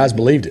think our guys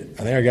believed it.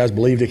 I think our guys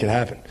believed it could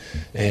happen.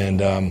 And,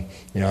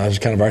 that was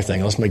kind of our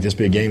thing. Let's make this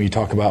be a game you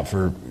talk about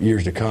for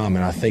years to come.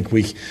 And I think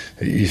we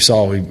gave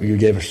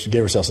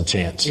ourselves a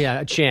chance. Yeah,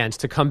 a chance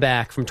to come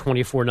back from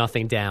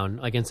 24-0 down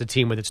against a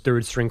team with its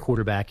third-string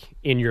quarterback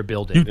in your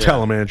building. You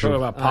tell him, Andrew. Talk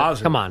about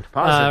positive. Come on.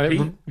 Positive,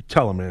 Pete. You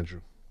tell him,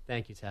 Andrew.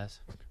 Thank you, Taz.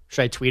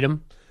 Should I tweet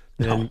him?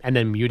 and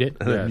then mute it.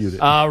 And then mute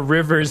it.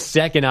 Rivers'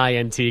 second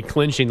INT,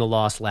 clinching the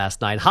loss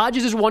last night.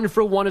 Hodges is 1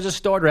 for 1 as a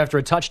starter after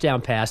a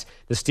touchdown pass.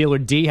 The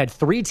Steeler D had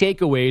 3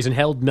 takeaways and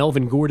held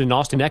Melvin Gordon and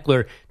Austin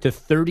Eckler to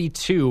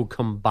 32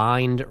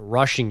 combined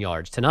rushing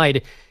yards.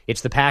 Tonight,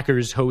 it's the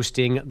Packers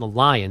hosting the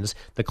Lions.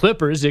 The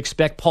Clippers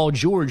expect Paul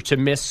George to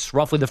miss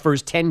roughly the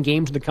first 10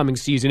 games of the coming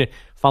season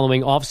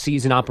following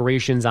off-season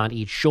operations on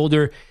each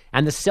shoulder.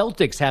 And the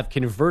Celtics have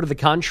converted the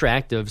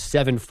contract of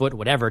 7-foot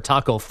whatever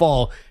Taco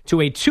Fall to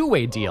a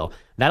 2-way deal.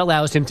 That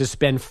allows him to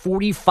spend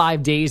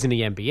 45 days in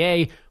the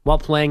NBA while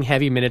playing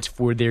heavy minutes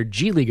for their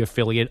G League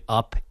affiliate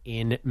up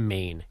in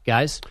Maine.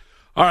 Guys?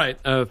 All right.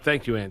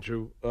 Thank you,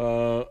 Andrew.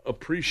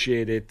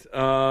 Appreciate it.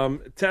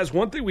 Taz,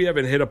 one thing we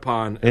haven't hit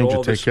upon at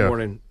all this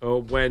morning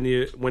when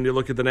you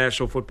look at the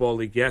National Football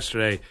League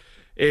yesterday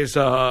is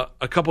a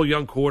couple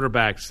young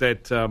quarterbacks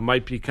that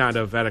might be kind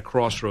of at a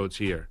crossroads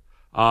here.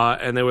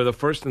 And they were the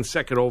first and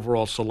second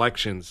overall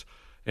selections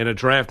in a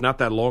draft not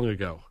that long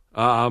ago.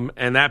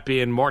 And that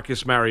being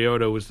Marcus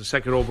Mariota, who was the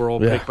second overall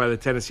pick by the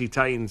Tennessee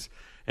Titans,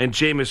 and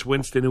Jameis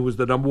Winston, who was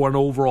the number 1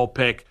 overall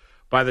pick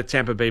by the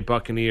Tampa Bay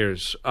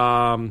Buccaneers.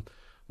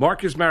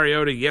 Marcus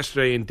Mariota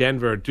yesterday in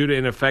Denver, due to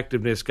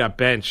ineffectiveness, got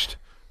benched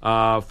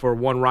for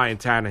one Ryan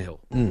Tannehill.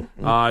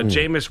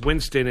 Jameis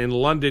Winston in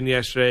London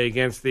yesterday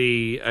against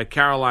the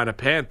Carolina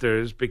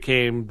Panthers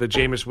became the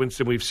Jameis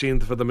Winston we've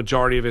seen for the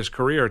majority of his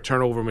career, a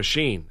turnover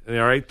machine. All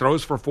right,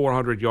 throws for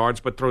 400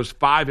 yards, but throws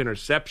 5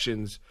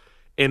 interceptions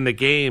in the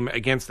game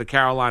against the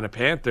Carolina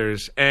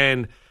Panthers.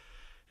 And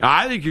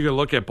I think you can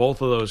look at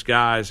both of those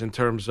guys in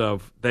terms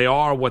of they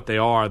are what they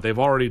are. They've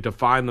already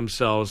defined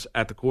themselves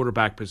at the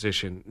quarterback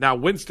position. Now,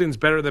 Winston's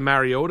better than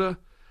Mariota.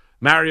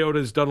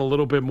 Mariota's done a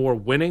little bit more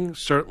winning,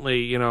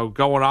 certainly,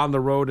 going on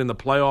the road in the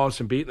playoffs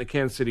and beating the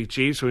Kansas City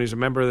Chiefs when he's a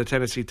member of the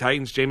Tennessee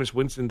Titans. Jameis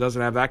Winston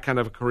doesn't have that kind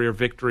of a career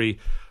victory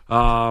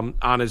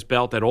on his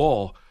belt at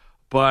all.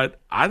 But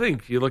I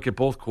think you look at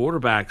both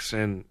quarterbacks,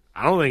 and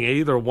I don't think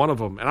either one of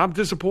them. And I'm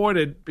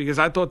disappointed because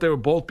I thought they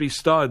would both be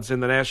studs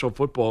in the National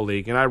Football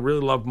League, and I really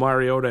love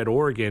Mariota at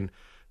Oregon.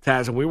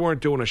 Taz, and we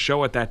weren't doing a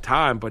show at that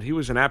time, but he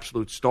was an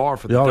absolute star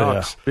for the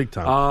Ducks. Yeah, big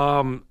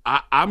time.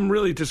 I'm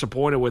really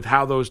disappointed with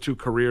how those two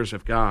careers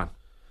have gone.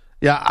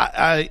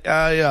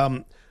 Yeah,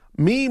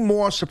 me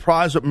more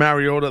surprised with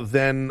Mariota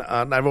than,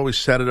 and I've always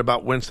said it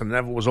about Winston, I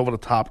never was over the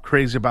top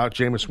crazy about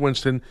Jameis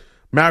Winston.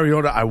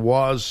 Mariota, I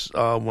was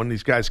when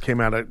these guys came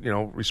out of,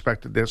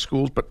 respected their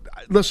schools. But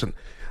listen,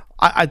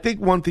 I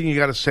think one thing you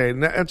got to say,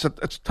 and it's a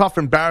tough,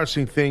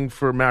 embarrassing thing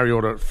for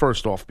Mariota,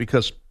 first off,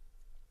 because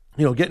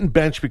getting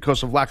benched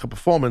because of lack of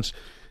performance,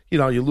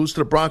 you lose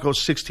to the Broncos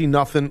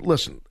 16-0.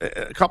 Listen,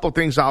 a couple of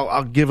things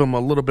I'll give him a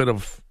little bit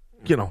of,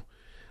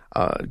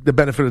 the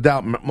benefit of the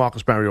doubt,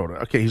 Marcus Mariota.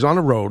 Okay, he's on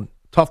the road,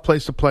 tough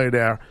place to play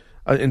there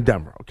in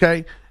Denver,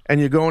 okay? And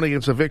you're going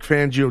against a Vic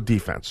Fangio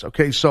defense,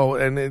 okay? So,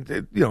 and,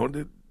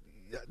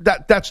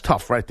 that's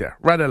tough right there,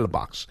 right out of the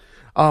box.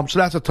 So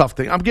that's a tough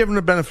thing. I'm giving him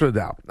the benefit of the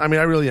doubt. I mean,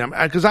 I really am,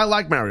 because I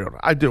like Mariota.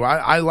 I do.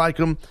 I like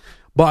him.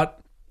 But,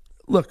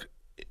 look,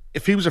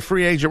 if he was a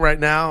free agent right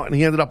now and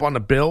he ended up on the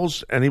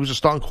Bills and he was a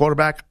starting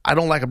quarterback, I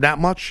don't like him that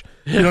much.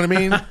 You know what I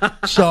mean?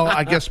 So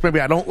I guess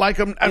maybe I don't like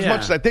him as much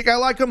as I think I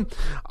like him.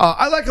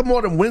 I like him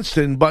more than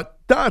Winston, but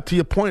to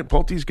your point,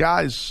 both these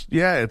guys,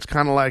 it's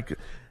kind of like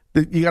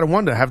you got to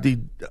wonder, have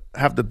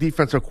the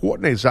defensive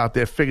coordinators out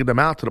there figured them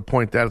out to the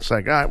point that it's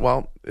like, all right,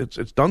 well, it's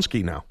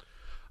Dunsky now.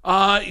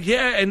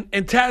 And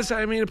Taz,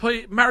 I mean,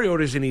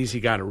 Mariota's an easy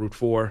guy to root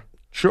for.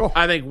 Sure,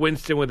 I think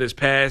Winston with his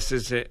pass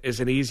is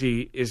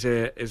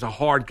a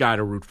hard guy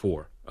to root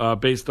for,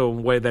 based on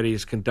the way that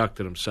he's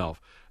conducted himself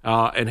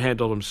and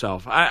handled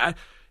himself. I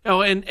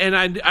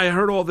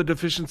heard all the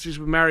deficiencies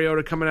with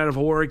Mariota coming out of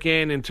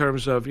Oregon in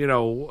terms of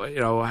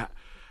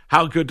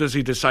how good does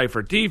he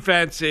decipher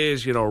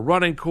defenses?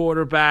 Running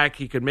quarterback,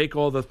 he could make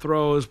all the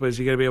throws, but is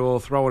he going to be able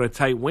to throw in a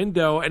tight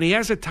window? And he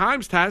has at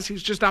times, Taz,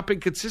 he's just not been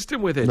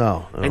consistent with it.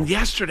 No. And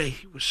yesterday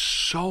he was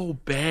so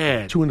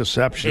bad. 2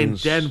 interceptions in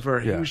Denver.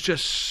 He was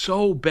just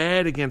so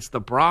bad against the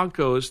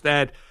Broncos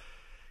that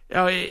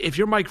if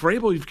you're Mike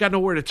Vrabel, you've got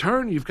nowhere to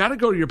turn. You've got to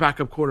go to your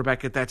backup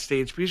quarterback at that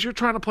stage because you're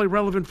trying to play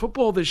relevant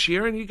football this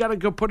year, and you got to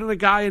go put in a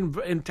guy in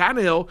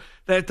Tannehill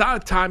that at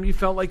that time you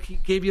felt like he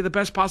gave you the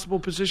best possible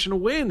position to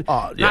win.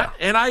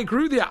 And I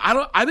agree with you.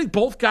 I think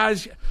both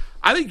guys.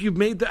 I think you've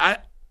made the.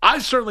 I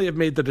certainly have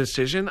made the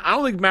decision. I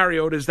don't think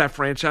Mariota is that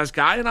franchise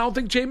guy, and I don't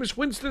think Jameis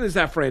Winston is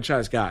that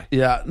franchise guy.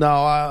 Yeah, no,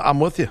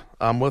 I'm with you.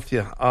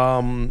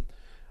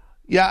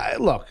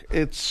 Look,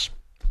 it's.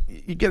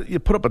 You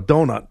put up a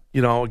donut,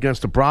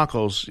 against the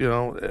Broncos,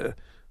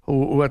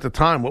 who at the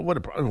time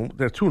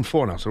they're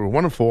 2-4 now, so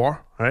we're 1-4,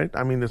 right?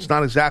 I mean, it's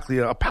not exactly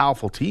a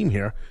powerful team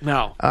here.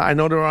 No, I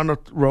know they're on the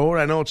road.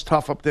 I know it's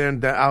tough up there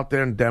out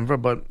there in Denver,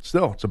 but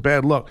still, it's a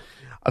bad look.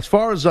 As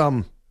far as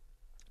the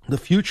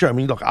future, I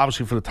mean, look,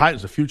 obviously for the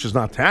Titans, the future's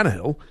not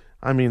Tannehill.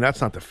 I mean,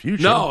 that's not the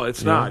future. No,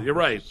 it's not. You're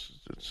right.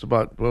 It's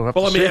about. Let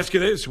me ask you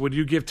this: Would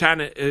you give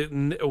Tannehill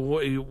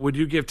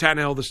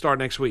the start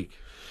next week?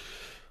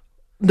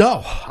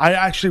 No, I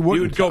actually wouldn't.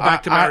 You would go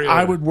back to Mariota.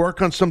 I would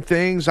work on some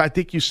things. I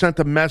think you sent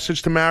a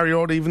message to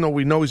Mariota, even though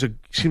we know he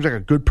seems like a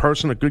good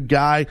person, a good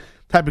guy,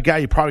 type of guy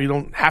you probably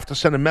don't have to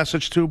send a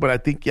message to, but I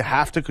think you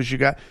have to because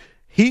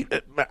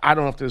I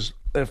don't know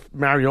if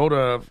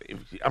Mariota,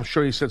 I'm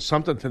sure he said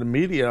something to the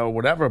media or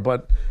whatever,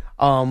 but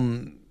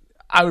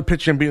I would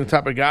picture him being the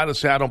type of guy to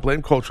say, I don't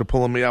blame Coach for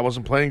pulling me. I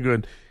wasn't playing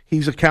good.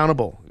 He's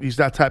accountable. He's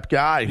that type of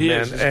guy. He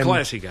man. is. He's a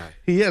classy guy.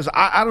 He is.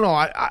 I don't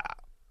know.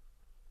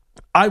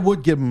 I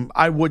would give him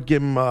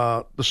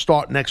the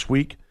start next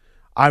week.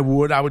 I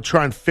would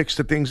try and fix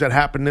the things that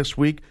happened this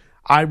week.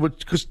 I would,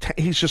 because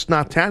he's just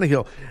not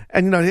Tannehill.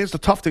 And here's the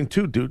tough thing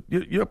too, dude.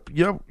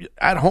 You're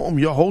at home.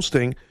 You're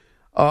hosting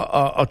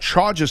a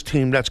Chargers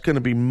team that's going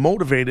to be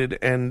motivated,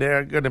 and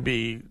they're going to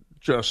be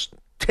just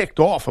ticked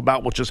off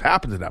about what just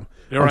happened to them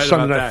on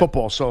Sunday Night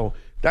Football. So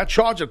that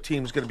Charger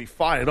team is going to be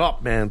fired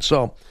up, man.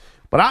 So.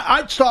 But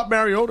I'd start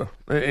Mariota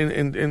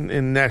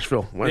in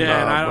Nashville. And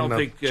I don't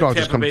think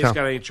Tampa Bay's got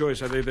any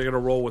choice. I think they're going to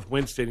roll with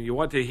Winston. You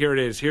want to hear it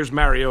is. Here's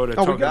Mariota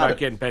talking about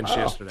getting benched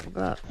yesterday.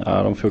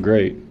 I don't feel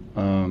great.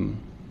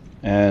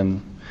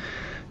 And,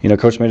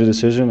 Coach made a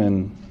decision,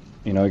 and,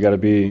 you got to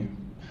be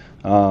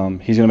he's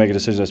going to make a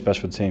decision that's best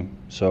for the team.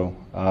 So,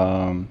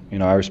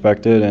 I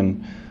respect it,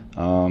 and,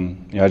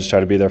 I just try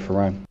to be there for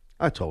Ryan.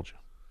 I told you.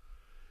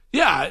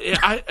 Yeah,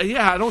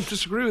 I don't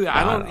disagree with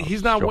that.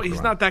 He's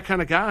not that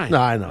kind of guy. No,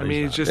 I know. I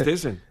mean, he just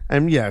isn't.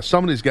 And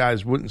some of these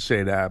guys wouldn't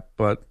say that,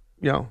 but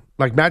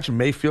like imagine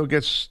Mayfield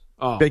gets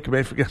Baker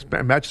Mayfield gets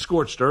imagine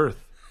scorched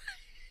earth.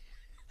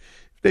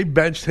 If they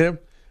benched him,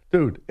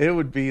 dude, it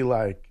would be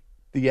like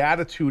the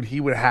attitude he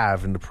would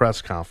have in the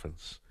press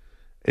conference.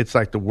 It's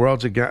like the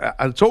world's again.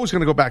 It's always going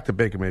to go back to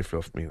Baker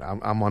Mayfield for me.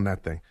 I'm on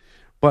that thing,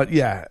 but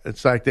yeah,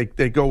 it's like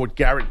they go with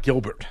Garrett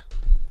Gilbert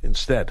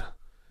instead.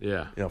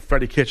 Yeah.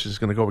 Freddie Kitchens is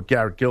going to go with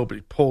Garrett Gilbert.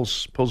 He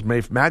pulls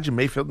Mayfield. Imagine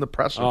Mayfield in the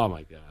presser. Oh,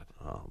 my God.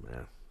 Oh,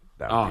 man.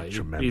 That would be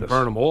tremendous. He'd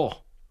burn them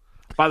all.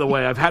 By the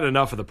way, I've had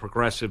enough of the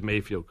progressive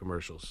Mayfield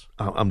commercials.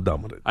 I'm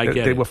done with it.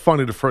 They were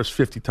funny the first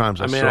 50 times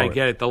I saw it. I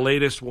get it. The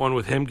latest one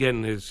with him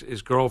getting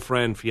his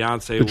girlfriend,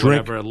 fiance, or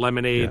whatever,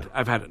 lemonade. Yeah.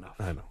 I've had enough.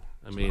 I know.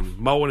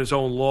 Mowing his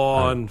own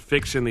lawn,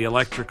 fixing the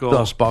electrical.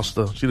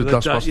 Dustbuster. See the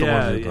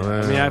Dustbuster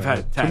one? Yeah. I've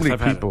had too many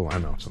people. I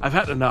know. I've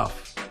had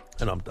enough.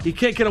 And I'm done. He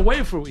can't get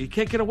away from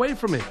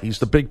it. He's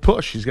the big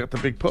push. He's got the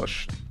big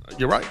push.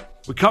 You're right.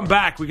 We come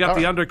back. We got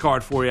the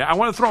undercard for you. I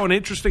want to throw an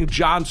interesting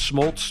John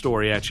Smoltz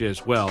story at you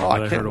as well. Oh, I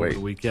can't heard wait. over the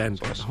weekend.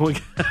 It's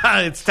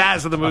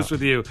Taz and the Moose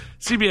with you.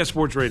 CBS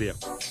Sports Radio.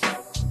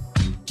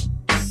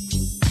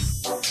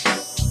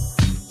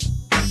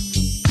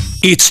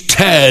 It's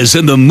Taz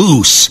and the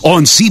Moose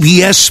on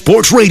CBS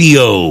Sports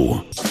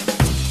Radio.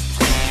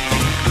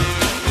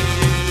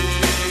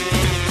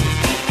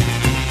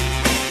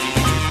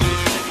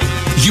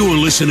 You're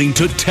listening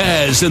to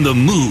Taz and the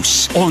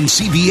Moose on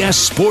CBS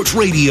Sports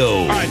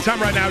Radio. All right,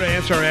 time right now to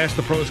answer our Ask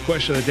the Pros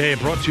question of the day,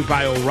 brought to you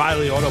by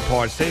O'Reilly Auto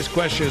Parts. Today's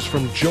question is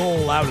from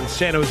Joel out in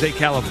San Jose,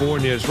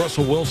 California. Is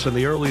Russell Wilson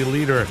the early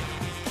leader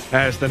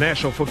as the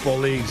National Football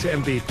League's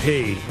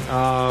MVP?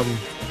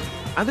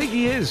 I think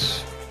he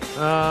is.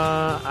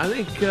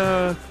 I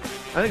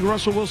think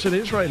Russell Wilson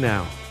is right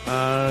now.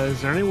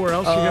 Is there anywhere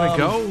else you're going to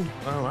go?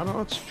 I don't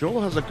know.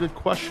 Joel has a good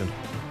question.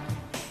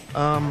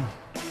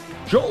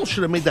 Joel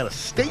should have made that a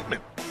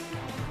statement.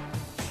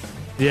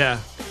 Yeah.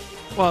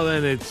 Well,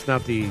 then it's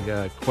not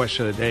the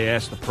question of the day.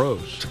 Ask the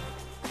pros.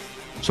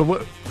 So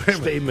what?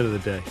 Statement of the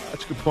day.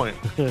 That's a good point.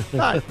 This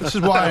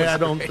is why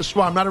This is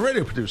why I'm not a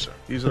radio producer.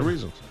 These are the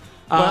reasons.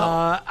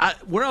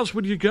 Where else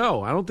would you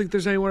go? I don't think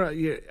there's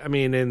anywhere. I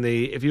mean,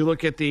 if you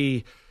look at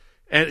the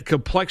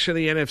complexion of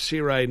the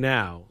NFC right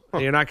now,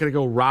 you're not going to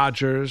go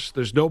Rodgers.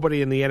 There's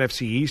nobody in the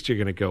NFC East you're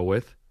going to go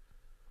with.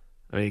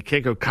 I mean, you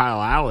can't go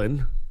Kyle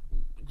Allen.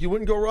 You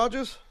wouldn't go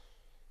Rodgers?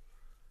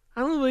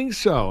 I don't think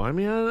so. I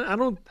mean, I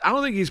don't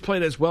think he's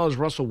played as well as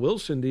Russell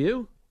Wilson. Do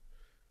you?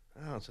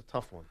 Oh, it's a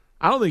tough one.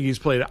 I don't think he's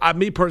played.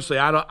 Me personally,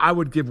 I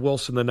would give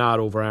Wilson the nod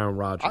over Aaron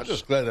Rodgers. I'm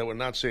just glad that we're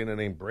not saying the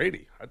name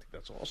Brady. I think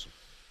that's awesome.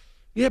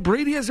 Yeah,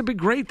 Brady hasn't been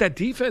great. That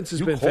defense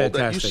has been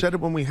fantastic. You said it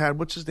when we had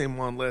what's his name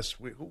on last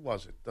week. Who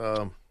was it?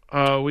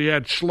 We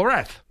had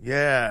Schlereth.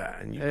 Yeah,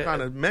 and you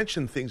kind of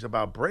mentioned things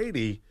about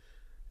Brady.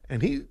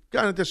 And he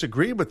kind of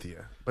disagreed with you.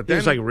 But then, he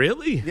was like,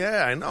 really?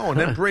 Yeah, I know. And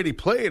then Brady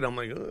played. I'm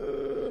like, I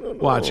don't know.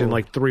 Watch, in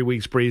like 3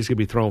 weeks, Brady's going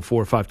to be throwing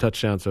 4 or 5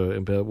 touchdowns. So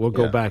we'll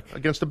go back.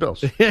 Against the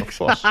Bills, of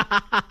course.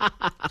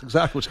 That's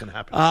exactly what's going to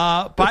happen.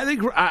 But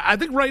I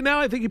think right now,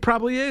 I think he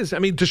probably is. I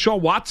mean, Deshaun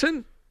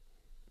Watson?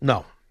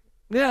 No.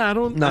 Yeah, I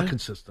don't. Not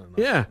consistent.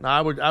 No. Yeah, no,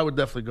 I would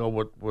definitely go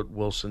with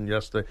Wilson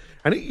yesterday,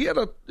 and he had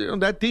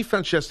that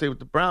defense yesterday with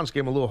the Browns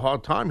gave him a little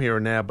hard time here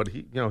and there, but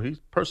he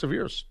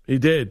perseveres. He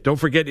did. Don't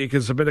forget you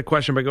can submit a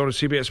question by going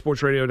to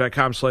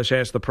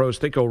CBSSportsRadio.com/AskThePros.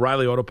 Think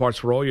O'Reilly Auto Parts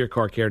for all your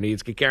car care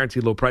needs. Get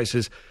guaranteed low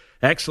prices,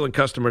 excellent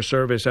customer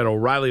service at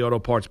O'Reilly Auto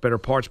Parts. Better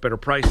parts, better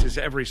prices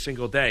every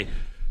single day.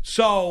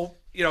 So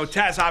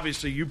Taz,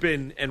 obviously you've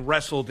been and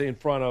wrestled in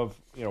front of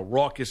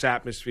raucous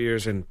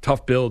atmospheres and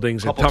tough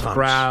buildings and tough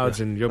crowds,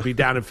 and you'll be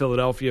down in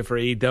Philadelphia for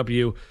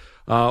AEW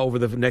over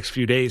the next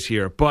few days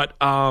here. But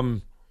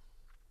John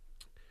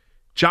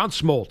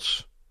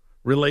Smoltz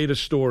relayed a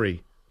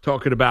story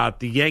talking about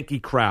the Yankee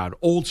crowd,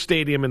 old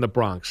stadium in the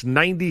Bronx,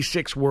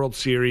 96 World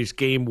Series,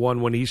 Game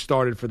 1 when he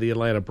started for the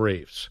Atlanta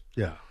Braves.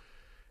 Yeah.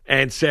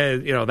 And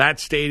said, that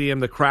stadium,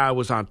 the crowd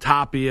was on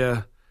top of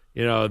you.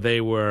 They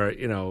were,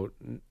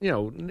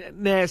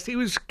 nasty. He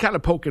was kind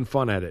of poking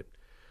fun at it.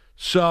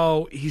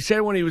 So he said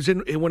when he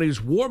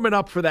was warming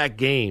up for that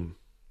game,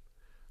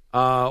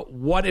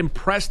 what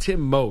impressed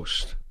him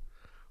most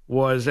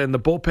was, and the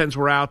bullpens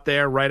were out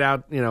there, right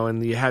out,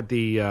 and you had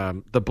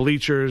the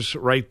bleachers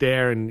right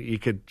there, and you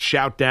could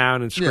shout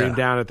down and scream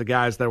down at the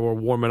guys that were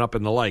warming up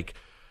and the like.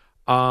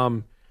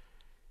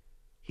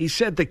 He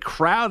said the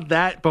crowd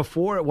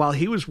while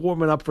he was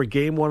warming up for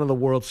Game 1 of the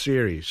World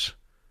Series,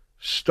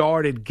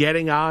 started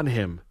getting on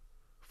him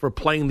for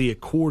playing the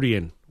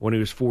accordion when he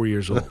was 4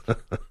 years old.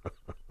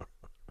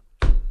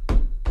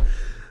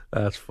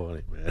 That's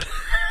funny, man.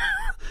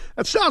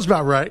 That sounds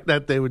about right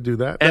that they would do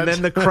that. And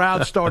then the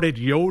crowd started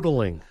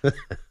yodeling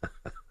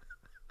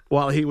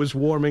while he was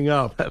warming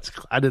up.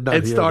 I did not.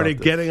 And started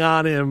getting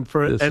on him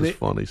for. This is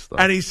funny stuff.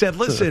 And he said,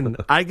 "Listen,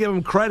 I give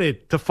him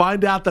credit to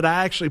find out that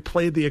I actually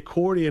played the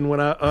accordion when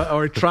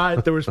or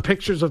tried. There was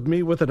pictures of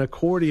me with an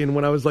accordion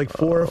when I was like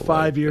 4 or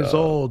 5 years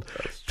old.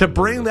 To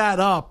bring that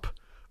up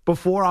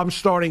before I'm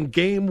starting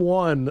Game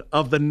 1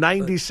 of the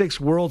 '96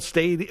 World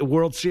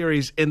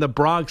Series in the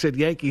Bronx at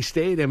Yankee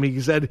Stadium."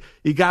 He said,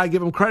 "You gotta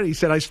give him credit." He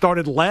said, "I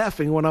started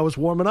laughing when I was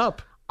warming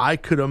up." I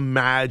could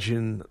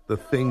imagine the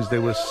things they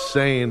were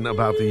saying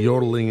about the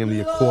yodeling and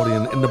the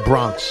accordion in the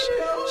Bronx.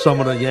 Some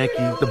of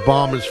the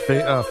Bombers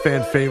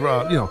fan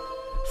favorite,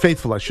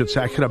 faithful, I should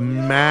say. I could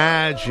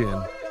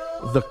imagine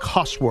the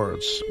cuss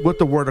words with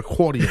the word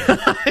accordion.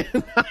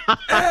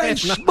 Hey,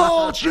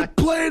 Smoltz, you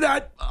play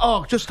that.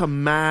 Oh, just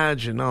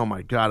imagine. Oh,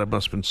 my God, it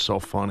must have been so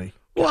funny.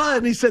 Well,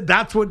 and he said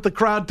that's what the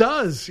crowd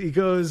does. He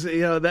goes,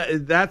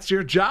 that's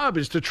your job,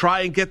 is to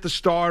try and get the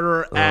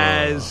starter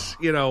as,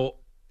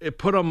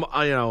 put them,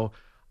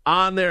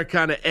 on their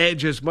kind of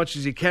edge as much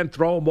as you can,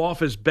 throw them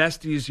off as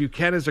best as you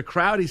can as a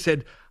crowd. He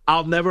said,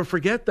 I'll never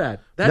forget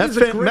that.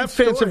 Met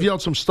fans have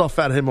yelled some stuff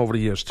at him over the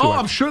years, too. Oh,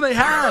 I'm sure they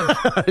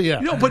have.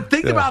 Yeah. But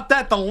think about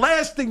that. The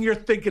last thing you're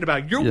thinking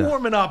about, you're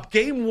warming up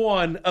Game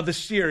 1 of the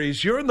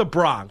series. You're in the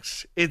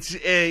Bronx. It's,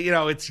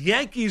 it's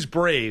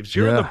Yankees-Braves.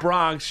 You're in the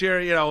Bronx. You're,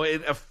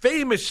 in a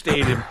famous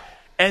stadium.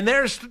 And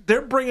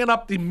they're bringing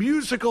up the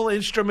musical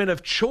instrument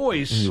of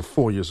choice. When you were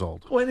 4 years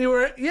old. When you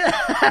were,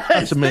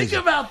 That's amazing.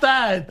 Think about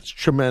that. It's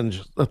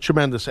tremendous.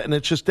 And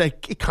it's just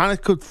that it kind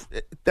of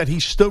that he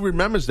still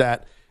remembers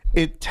that.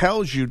 It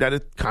tells you that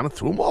it kind of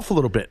threw him off a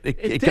little bit.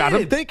 It got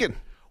him thinking.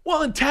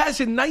 Well, and Taz,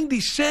 in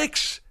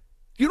 '96,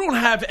 you don't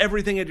have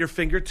everything at your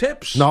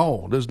fingertips.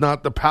 No, there's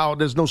not the power.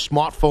 There's no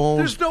smartphone.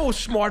 There's no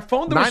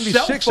smartphone. There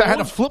 '96, I had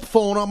a flip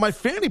phone on my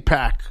fanny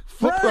pack.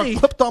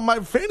 Flipped on my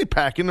fanny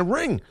pack in the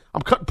ring.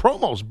 I'm cutting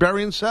promos,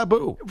 burying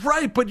Sabu.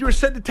 Right, but you were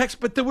sending text,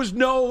 but there was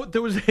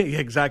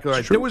exactly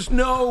right. There was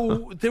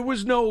no,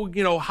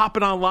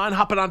 hopping online,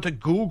 hopping onto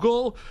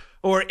Google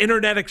or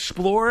Internet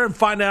Explorer and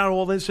finding out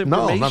all this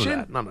information.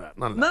 No, none of that.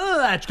 None of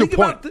that.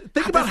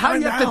 Think about how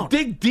you have to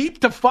dig deep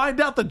to find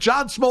out that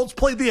John Smoltz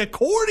played the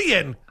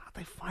accordion. How'd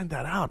they find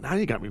that out? Now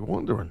you got me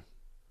wondering.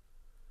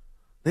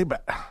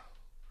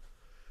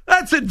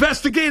 That's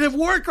investigative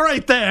work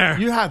right there.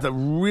 You have to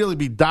really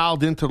be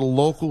dialed into the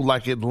local,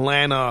 like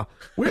Atlanta.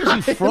 Where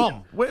is he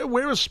from?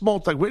 Where is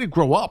Smoltz? Like, where did he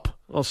grow up?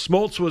 Well,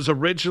 Smoltz was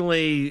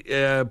originally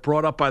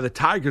brought up by the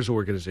Tigers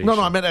organization. No,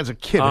 I meant as a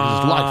kid in his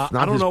life,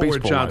 not I don't his know where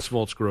baseball John life.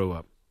 Smoltz grew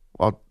up.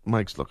 Well,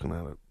 Mike's looking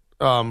at it.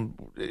 I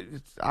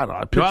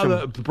don't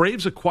know. The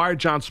Braves acquired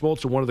John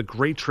Smoltz in one of the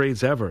great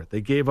trades ever.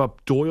 They gave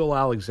up Doyle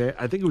Alexander.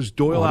 I think it was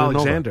Doyle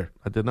Alexander.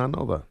 I did not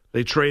know that.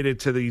 They traded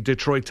to the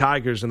Detroit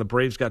Tigers, and the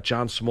Braves got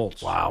John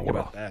Smoltz. Wow, what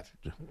about that?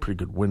 Pretty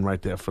good win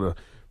right there for the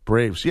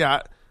Braves.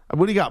 Yeah,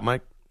 what do you got,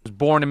 Mike? He was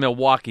born in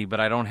Milwaukee, but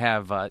I don't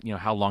have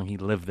how long he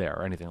lived there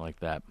or anything like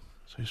that.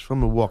 So he's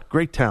from Milwaukee.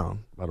 Great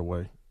town, by the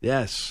way.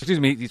 Yes. Excuse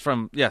me, he's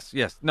from, yes.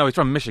 No, he's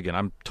from Michigan.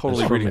 I'm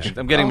totally reading it.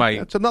 I'm getting my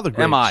that's another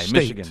great MI, state.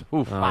 Michigan.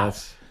 Oof, wow.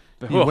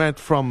 He went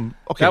from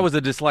that was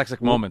a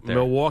dyslexic moment there.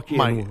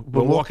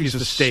 Milwaukee's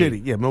a state. City.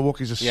 Yeah,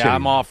 Milwaukee's a city. Yeah,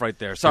 I'm off right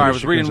there. Sorry, I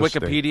was reading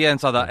Michigan's a Wikipedia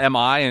and saw the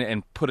MI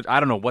and put it. I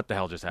don't know what the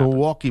hell just happened.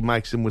 Milwaukee,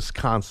 Mike's in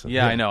Wisconsin.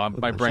 Yeah, I know.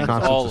 My brain's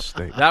Wisconsin's all. a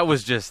state. That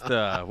was just.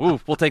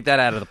 Woof. We'll take that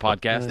out of the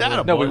podcast.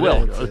 No, we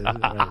will.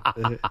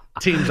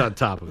 Team's on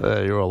top of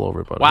it. You're all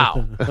over it, buddy.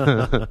 Wow.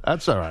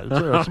 That's all right.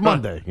 It's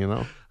Monday,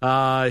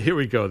 Here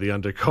we go. The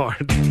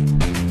undercard.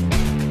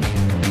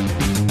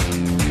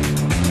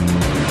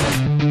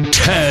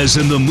 Taz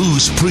and the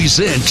Moose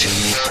present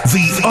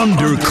The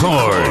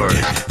Undercard.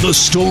 The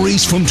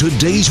stories from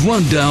today's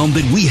rundown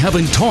that we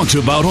haven't talked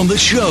about on the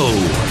show.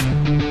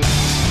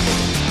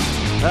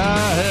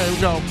 Here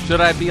we go.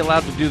 Should I be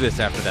allowed to do this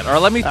after that? Or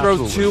let me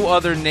throw two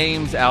other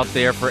names out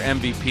there for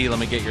MVP. Let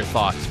me get your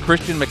thoughts.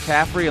 Christian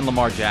McCaffrey and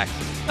Lamar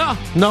Jackson.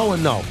 No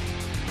and no.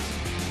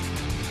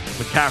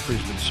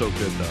 McCaffrey's been so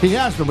good, though. He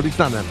has been, but he's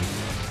not MVP.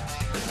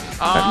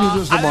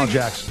 Neither is Lamar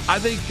Jackson. I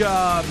think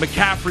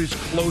McCaffrey's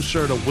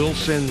closer to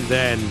Wilson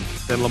than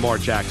Lamar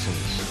Jackson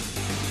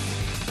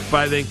is.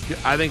 But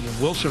I think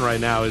Wilson right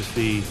now is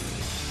the.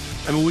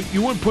 I mean,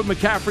 you wouldn't put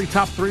McCaffrey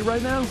top 3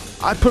 right now?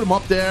 I'd put him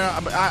up there.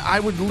 I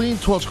would lean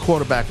towards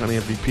quarterback on the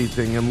MVP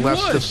thing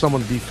unless there's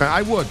someone defense.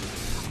 I would.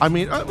 I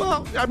mean,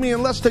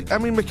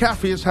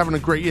 McCaffrey is having a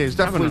great year. He's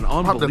definitely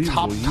probably the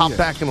top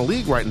back in the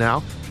league right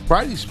now.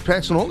 Right? He's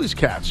passing all these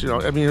cats. You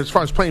know, I mean, as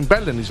far as playing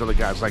better than these other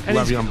guys like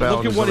Le'Veon Bell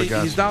and these other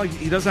guys.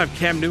 He doesn't have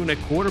Cam Newton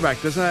at quarterback.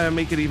 Doesn't that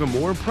make it even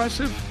more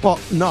impressive? Well,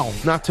 no,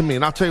 not to me.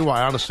 And I'll tell you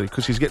why, honestly,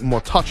 because he's getting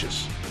more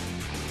touches.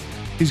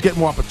 He's getting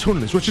more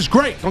opportunities, which is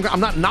great. I'm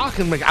not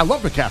knocking McCaffrey. I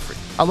love McCaffrey.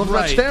 I love him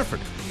at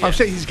Stanford. Yeah. I'm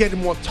saying he's getting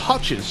more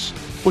touches,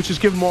 which is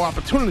giving more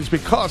opportunities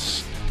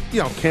because,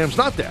 you know, Cam's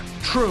not there.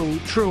 True.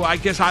 I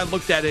guess I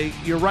looked at it.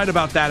 You're right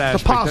about that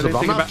aspect. The positive.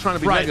 I'm not trying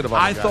to be negative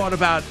on I thought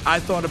about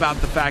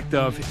the fact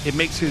of it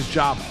makes his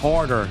job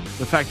harder,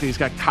 the fact that he's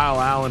got Kyle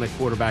Allen at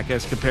quarterback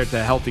as compared to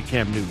a healthy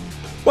Cam Newton.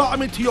 Well, I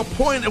mean, to your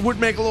point, it would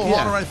make it a little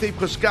harder, I think,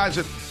 because guys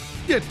that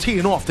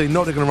teeing off, they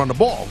know they're going to run the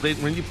ball.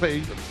 When you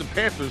play the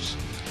Panthers,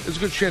 there's a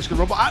good chance to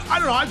run the ball. I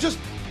don't know.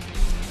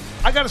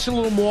 I got to see a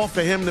little more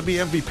for him to be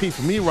MVP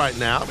for me right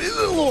now. I mean, it's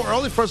a little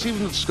early for us to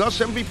even discuss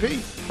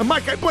MVP. And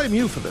Mike, I blame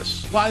you for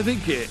this. Well, I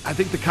think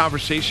the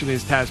conversation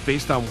is, Taz,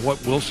 based on what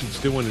Wilson's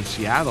doing in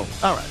Seattle.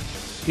 All right.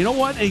 You know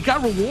what? He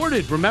got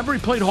rewarded. Remember, he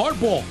played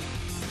hardball.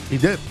 He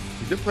did.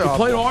 He did play hardball. He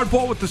played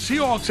hardball with the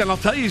Seahawks, and I'll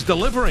tell you, he's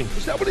delivering.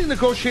 Is that what he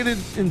negotiated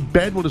in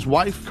bed with his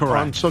wife? Correct.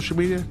 On social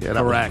media? Yeah,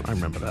 correct. I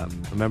remember that.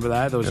 Remember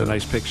that? That was a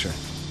nice picture.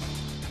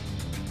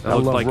 That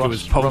looked like it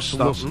was post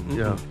stuff.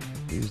 Yeah.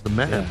 He's the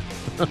man.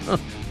 Yeah.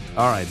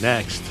 All right,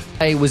 next.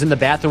 I was in the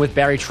bathroom with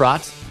Barry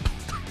Trotz.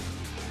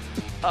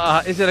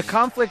 Is it a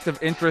conflict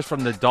of interest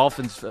from the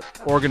Dolphins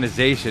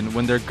organization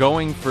when they're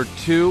going for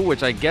 2,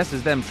 which I guess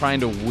is them trying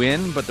to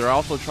win, but they're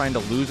also trying to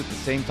lose at the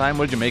same time?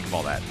 What did you make of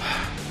all that?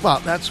 Well,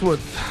 that's what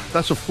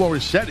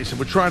Flores said. He said,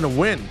 we're trying to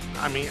win.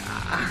 I mean,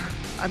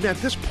 at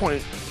this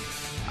point,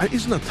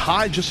 isn't a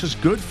tie just as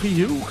good for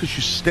you because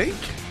you stink?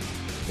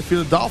 If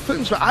you're the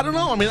Dolphins? I don't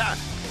know. I mean,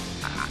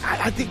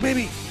 I think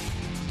maybe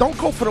don't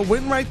go for the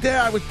win right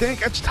there. I would think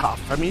that's tough.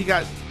 I mean, you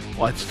got.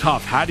 Well, it's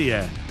tough. How do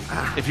you?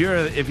 If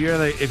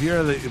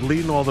you're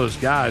leading all those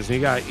guys,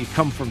 and you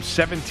come from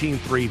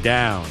 17-3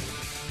 down,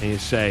 and you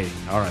say,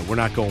 all right, we're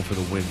not going for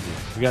the win here.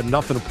 We got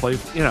nothing to play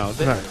for. You know,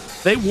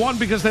 they won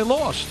because they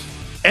lost,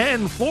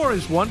 and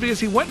Flores won because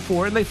he went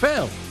for it and they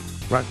failed.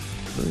 Right.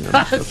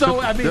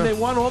 So I mean, they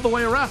won all the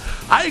way around.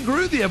 I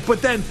agree with you,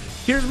 but then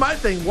here's my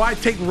thing: why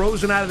take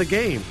Rosen out of the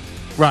game?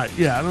 Right.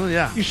 Yeah. I don't know.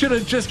 Yeah. You should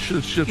have just.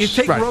 You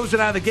take Rosen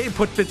out of the game,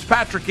 put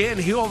Fitzpatrick in.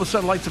 He all of a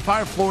sudden lights a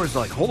fire. Flores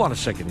like, hold on a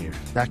second here.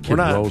 That kid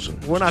Rosen.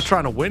 We're not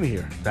trying to win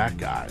here. That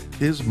guy.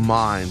 His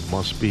mind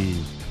must be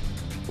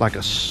like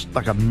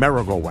a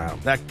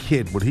merry-go-round. That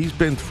kid, what he's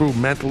been through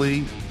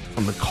mentally,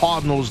 from the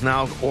Cardinals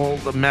now, all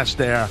the mess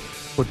there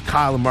with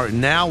Kyler Murray,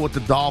 now with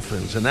the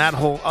Dolphins, and that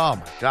whole. Oh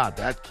my God,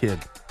 that kid.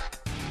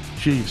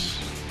 Jeez.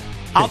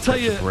 I'll tell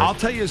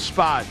you a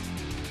spot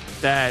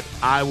that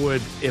I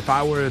would, if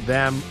I were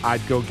them, I'd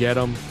go get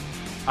him.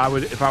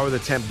 If I were the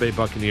Tampa Bay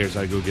Buccaneers,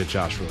 I'd go get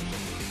Josh Rosen.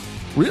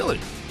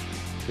 Really?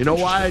 You know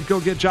why I'd go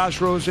get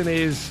Josh Rosen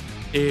is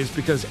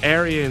because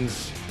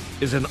Arians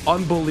is an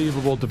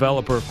unbelievable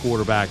developer of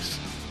quarterbacks.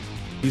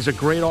 He's a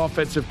great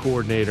offensive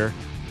coordinator.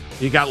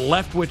 You got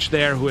Leftwich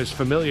there, who has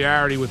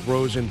familiarity with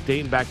Rosen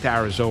dating back to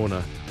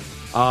Arizona.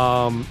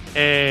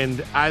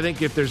 And I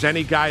think if there's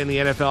any guy in the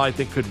NFL I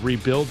think could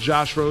rebuild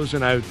Josh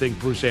Rosen, I would think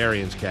Bruce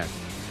Arians can.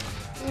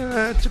 Yeah,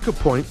 that's a good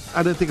point.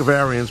 I didn't think of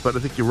Arians, but I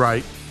think you're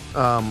right.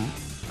 I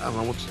don't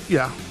know what's.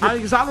 Yeah,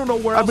 because I don't know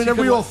where else. I mean,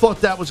 we all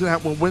thought that was going to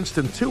happen with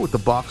Winston too, with the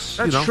Bucs.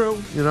 That's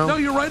true. You know, no,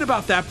 you're right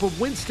about that. But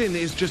Winston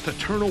is just a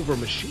turnover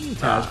machine,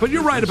 Taz. But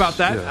you're right about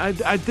that.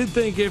 Yeah. I did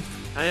think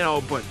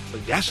but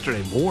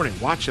yesterday morning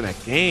watching that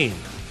game,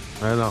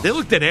 I know they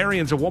looked at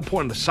Arians at one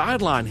point on the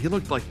sideline. He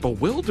looked like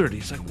bewildered.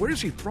 He's like,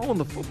 "Where's he throwing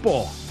the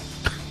football?"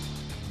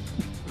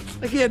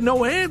 Like he had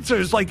no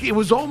answers. Like it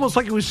was almost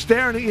like he was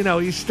staring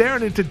at, he's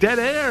staring into dead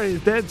air,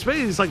 dead space.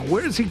 He's like,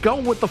 where's he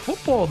going with the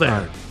football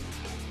there? Right.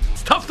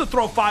 It's tough to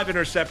throw 5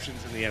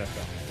 interceptions in the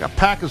NFL. Got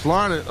Packers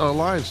Lions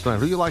tonight.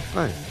 Who do you like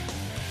tonight?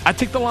 I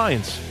take the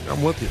Lions.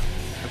 I'm with you.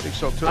 I think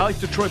so too. I like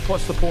Detroit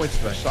plus the points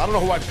tonight. So I don't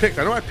know who I picked.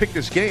 I know I picked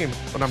this game,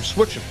 but I'm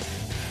switching.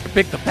 You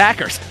picked the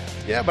Packers.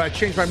 Yeah, but I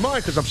changed my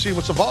mind because I'm seeing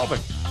what's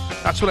evolving.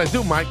 That's what I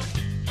do, Mike.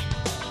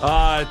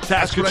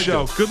 Taz, good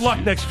show. Good luck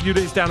next few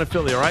days down in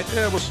Philly, all right?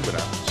 Yeah, we'll see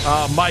what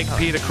happens. Mike,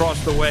 Pete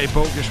across the way,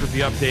 Bogus with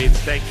the updates.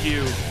 Thank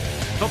you.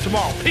 Until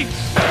tomorrow.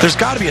 Peace. There's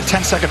got to be a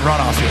 10-second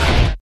runoff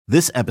here.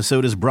 This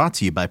episode is brought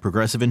to you by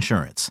Progressive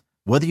Insurance.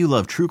 Whether you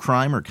love true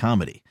crime or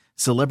comedy,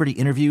 celebrity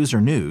interviews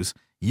or news,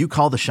 you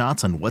call the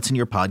shots on what's in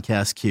your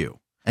podcast queue.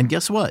 And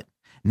guess what?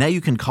 Now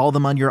you can call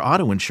them on your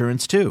auto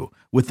insurance too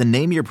with the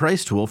Name Your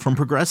Price tool from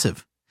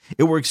Progressive.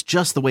 It works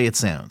just the way it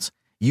sounds.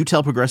 You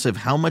tell Progressive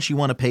how much you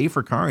want to pay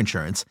for car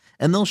insurance,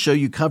 and they'll show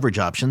you coverage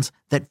options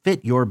that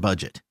fit your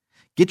budget.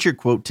 Get your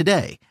quote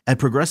today at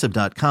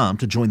Progressive.com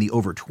to join the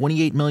over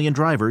 28 million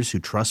drivers who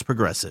trust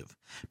Progressive.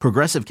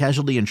 Progressive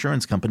Casualty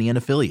Insurance Company and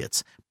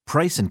Affiliates.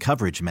 Price and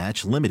coverage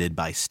match limited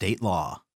by state law.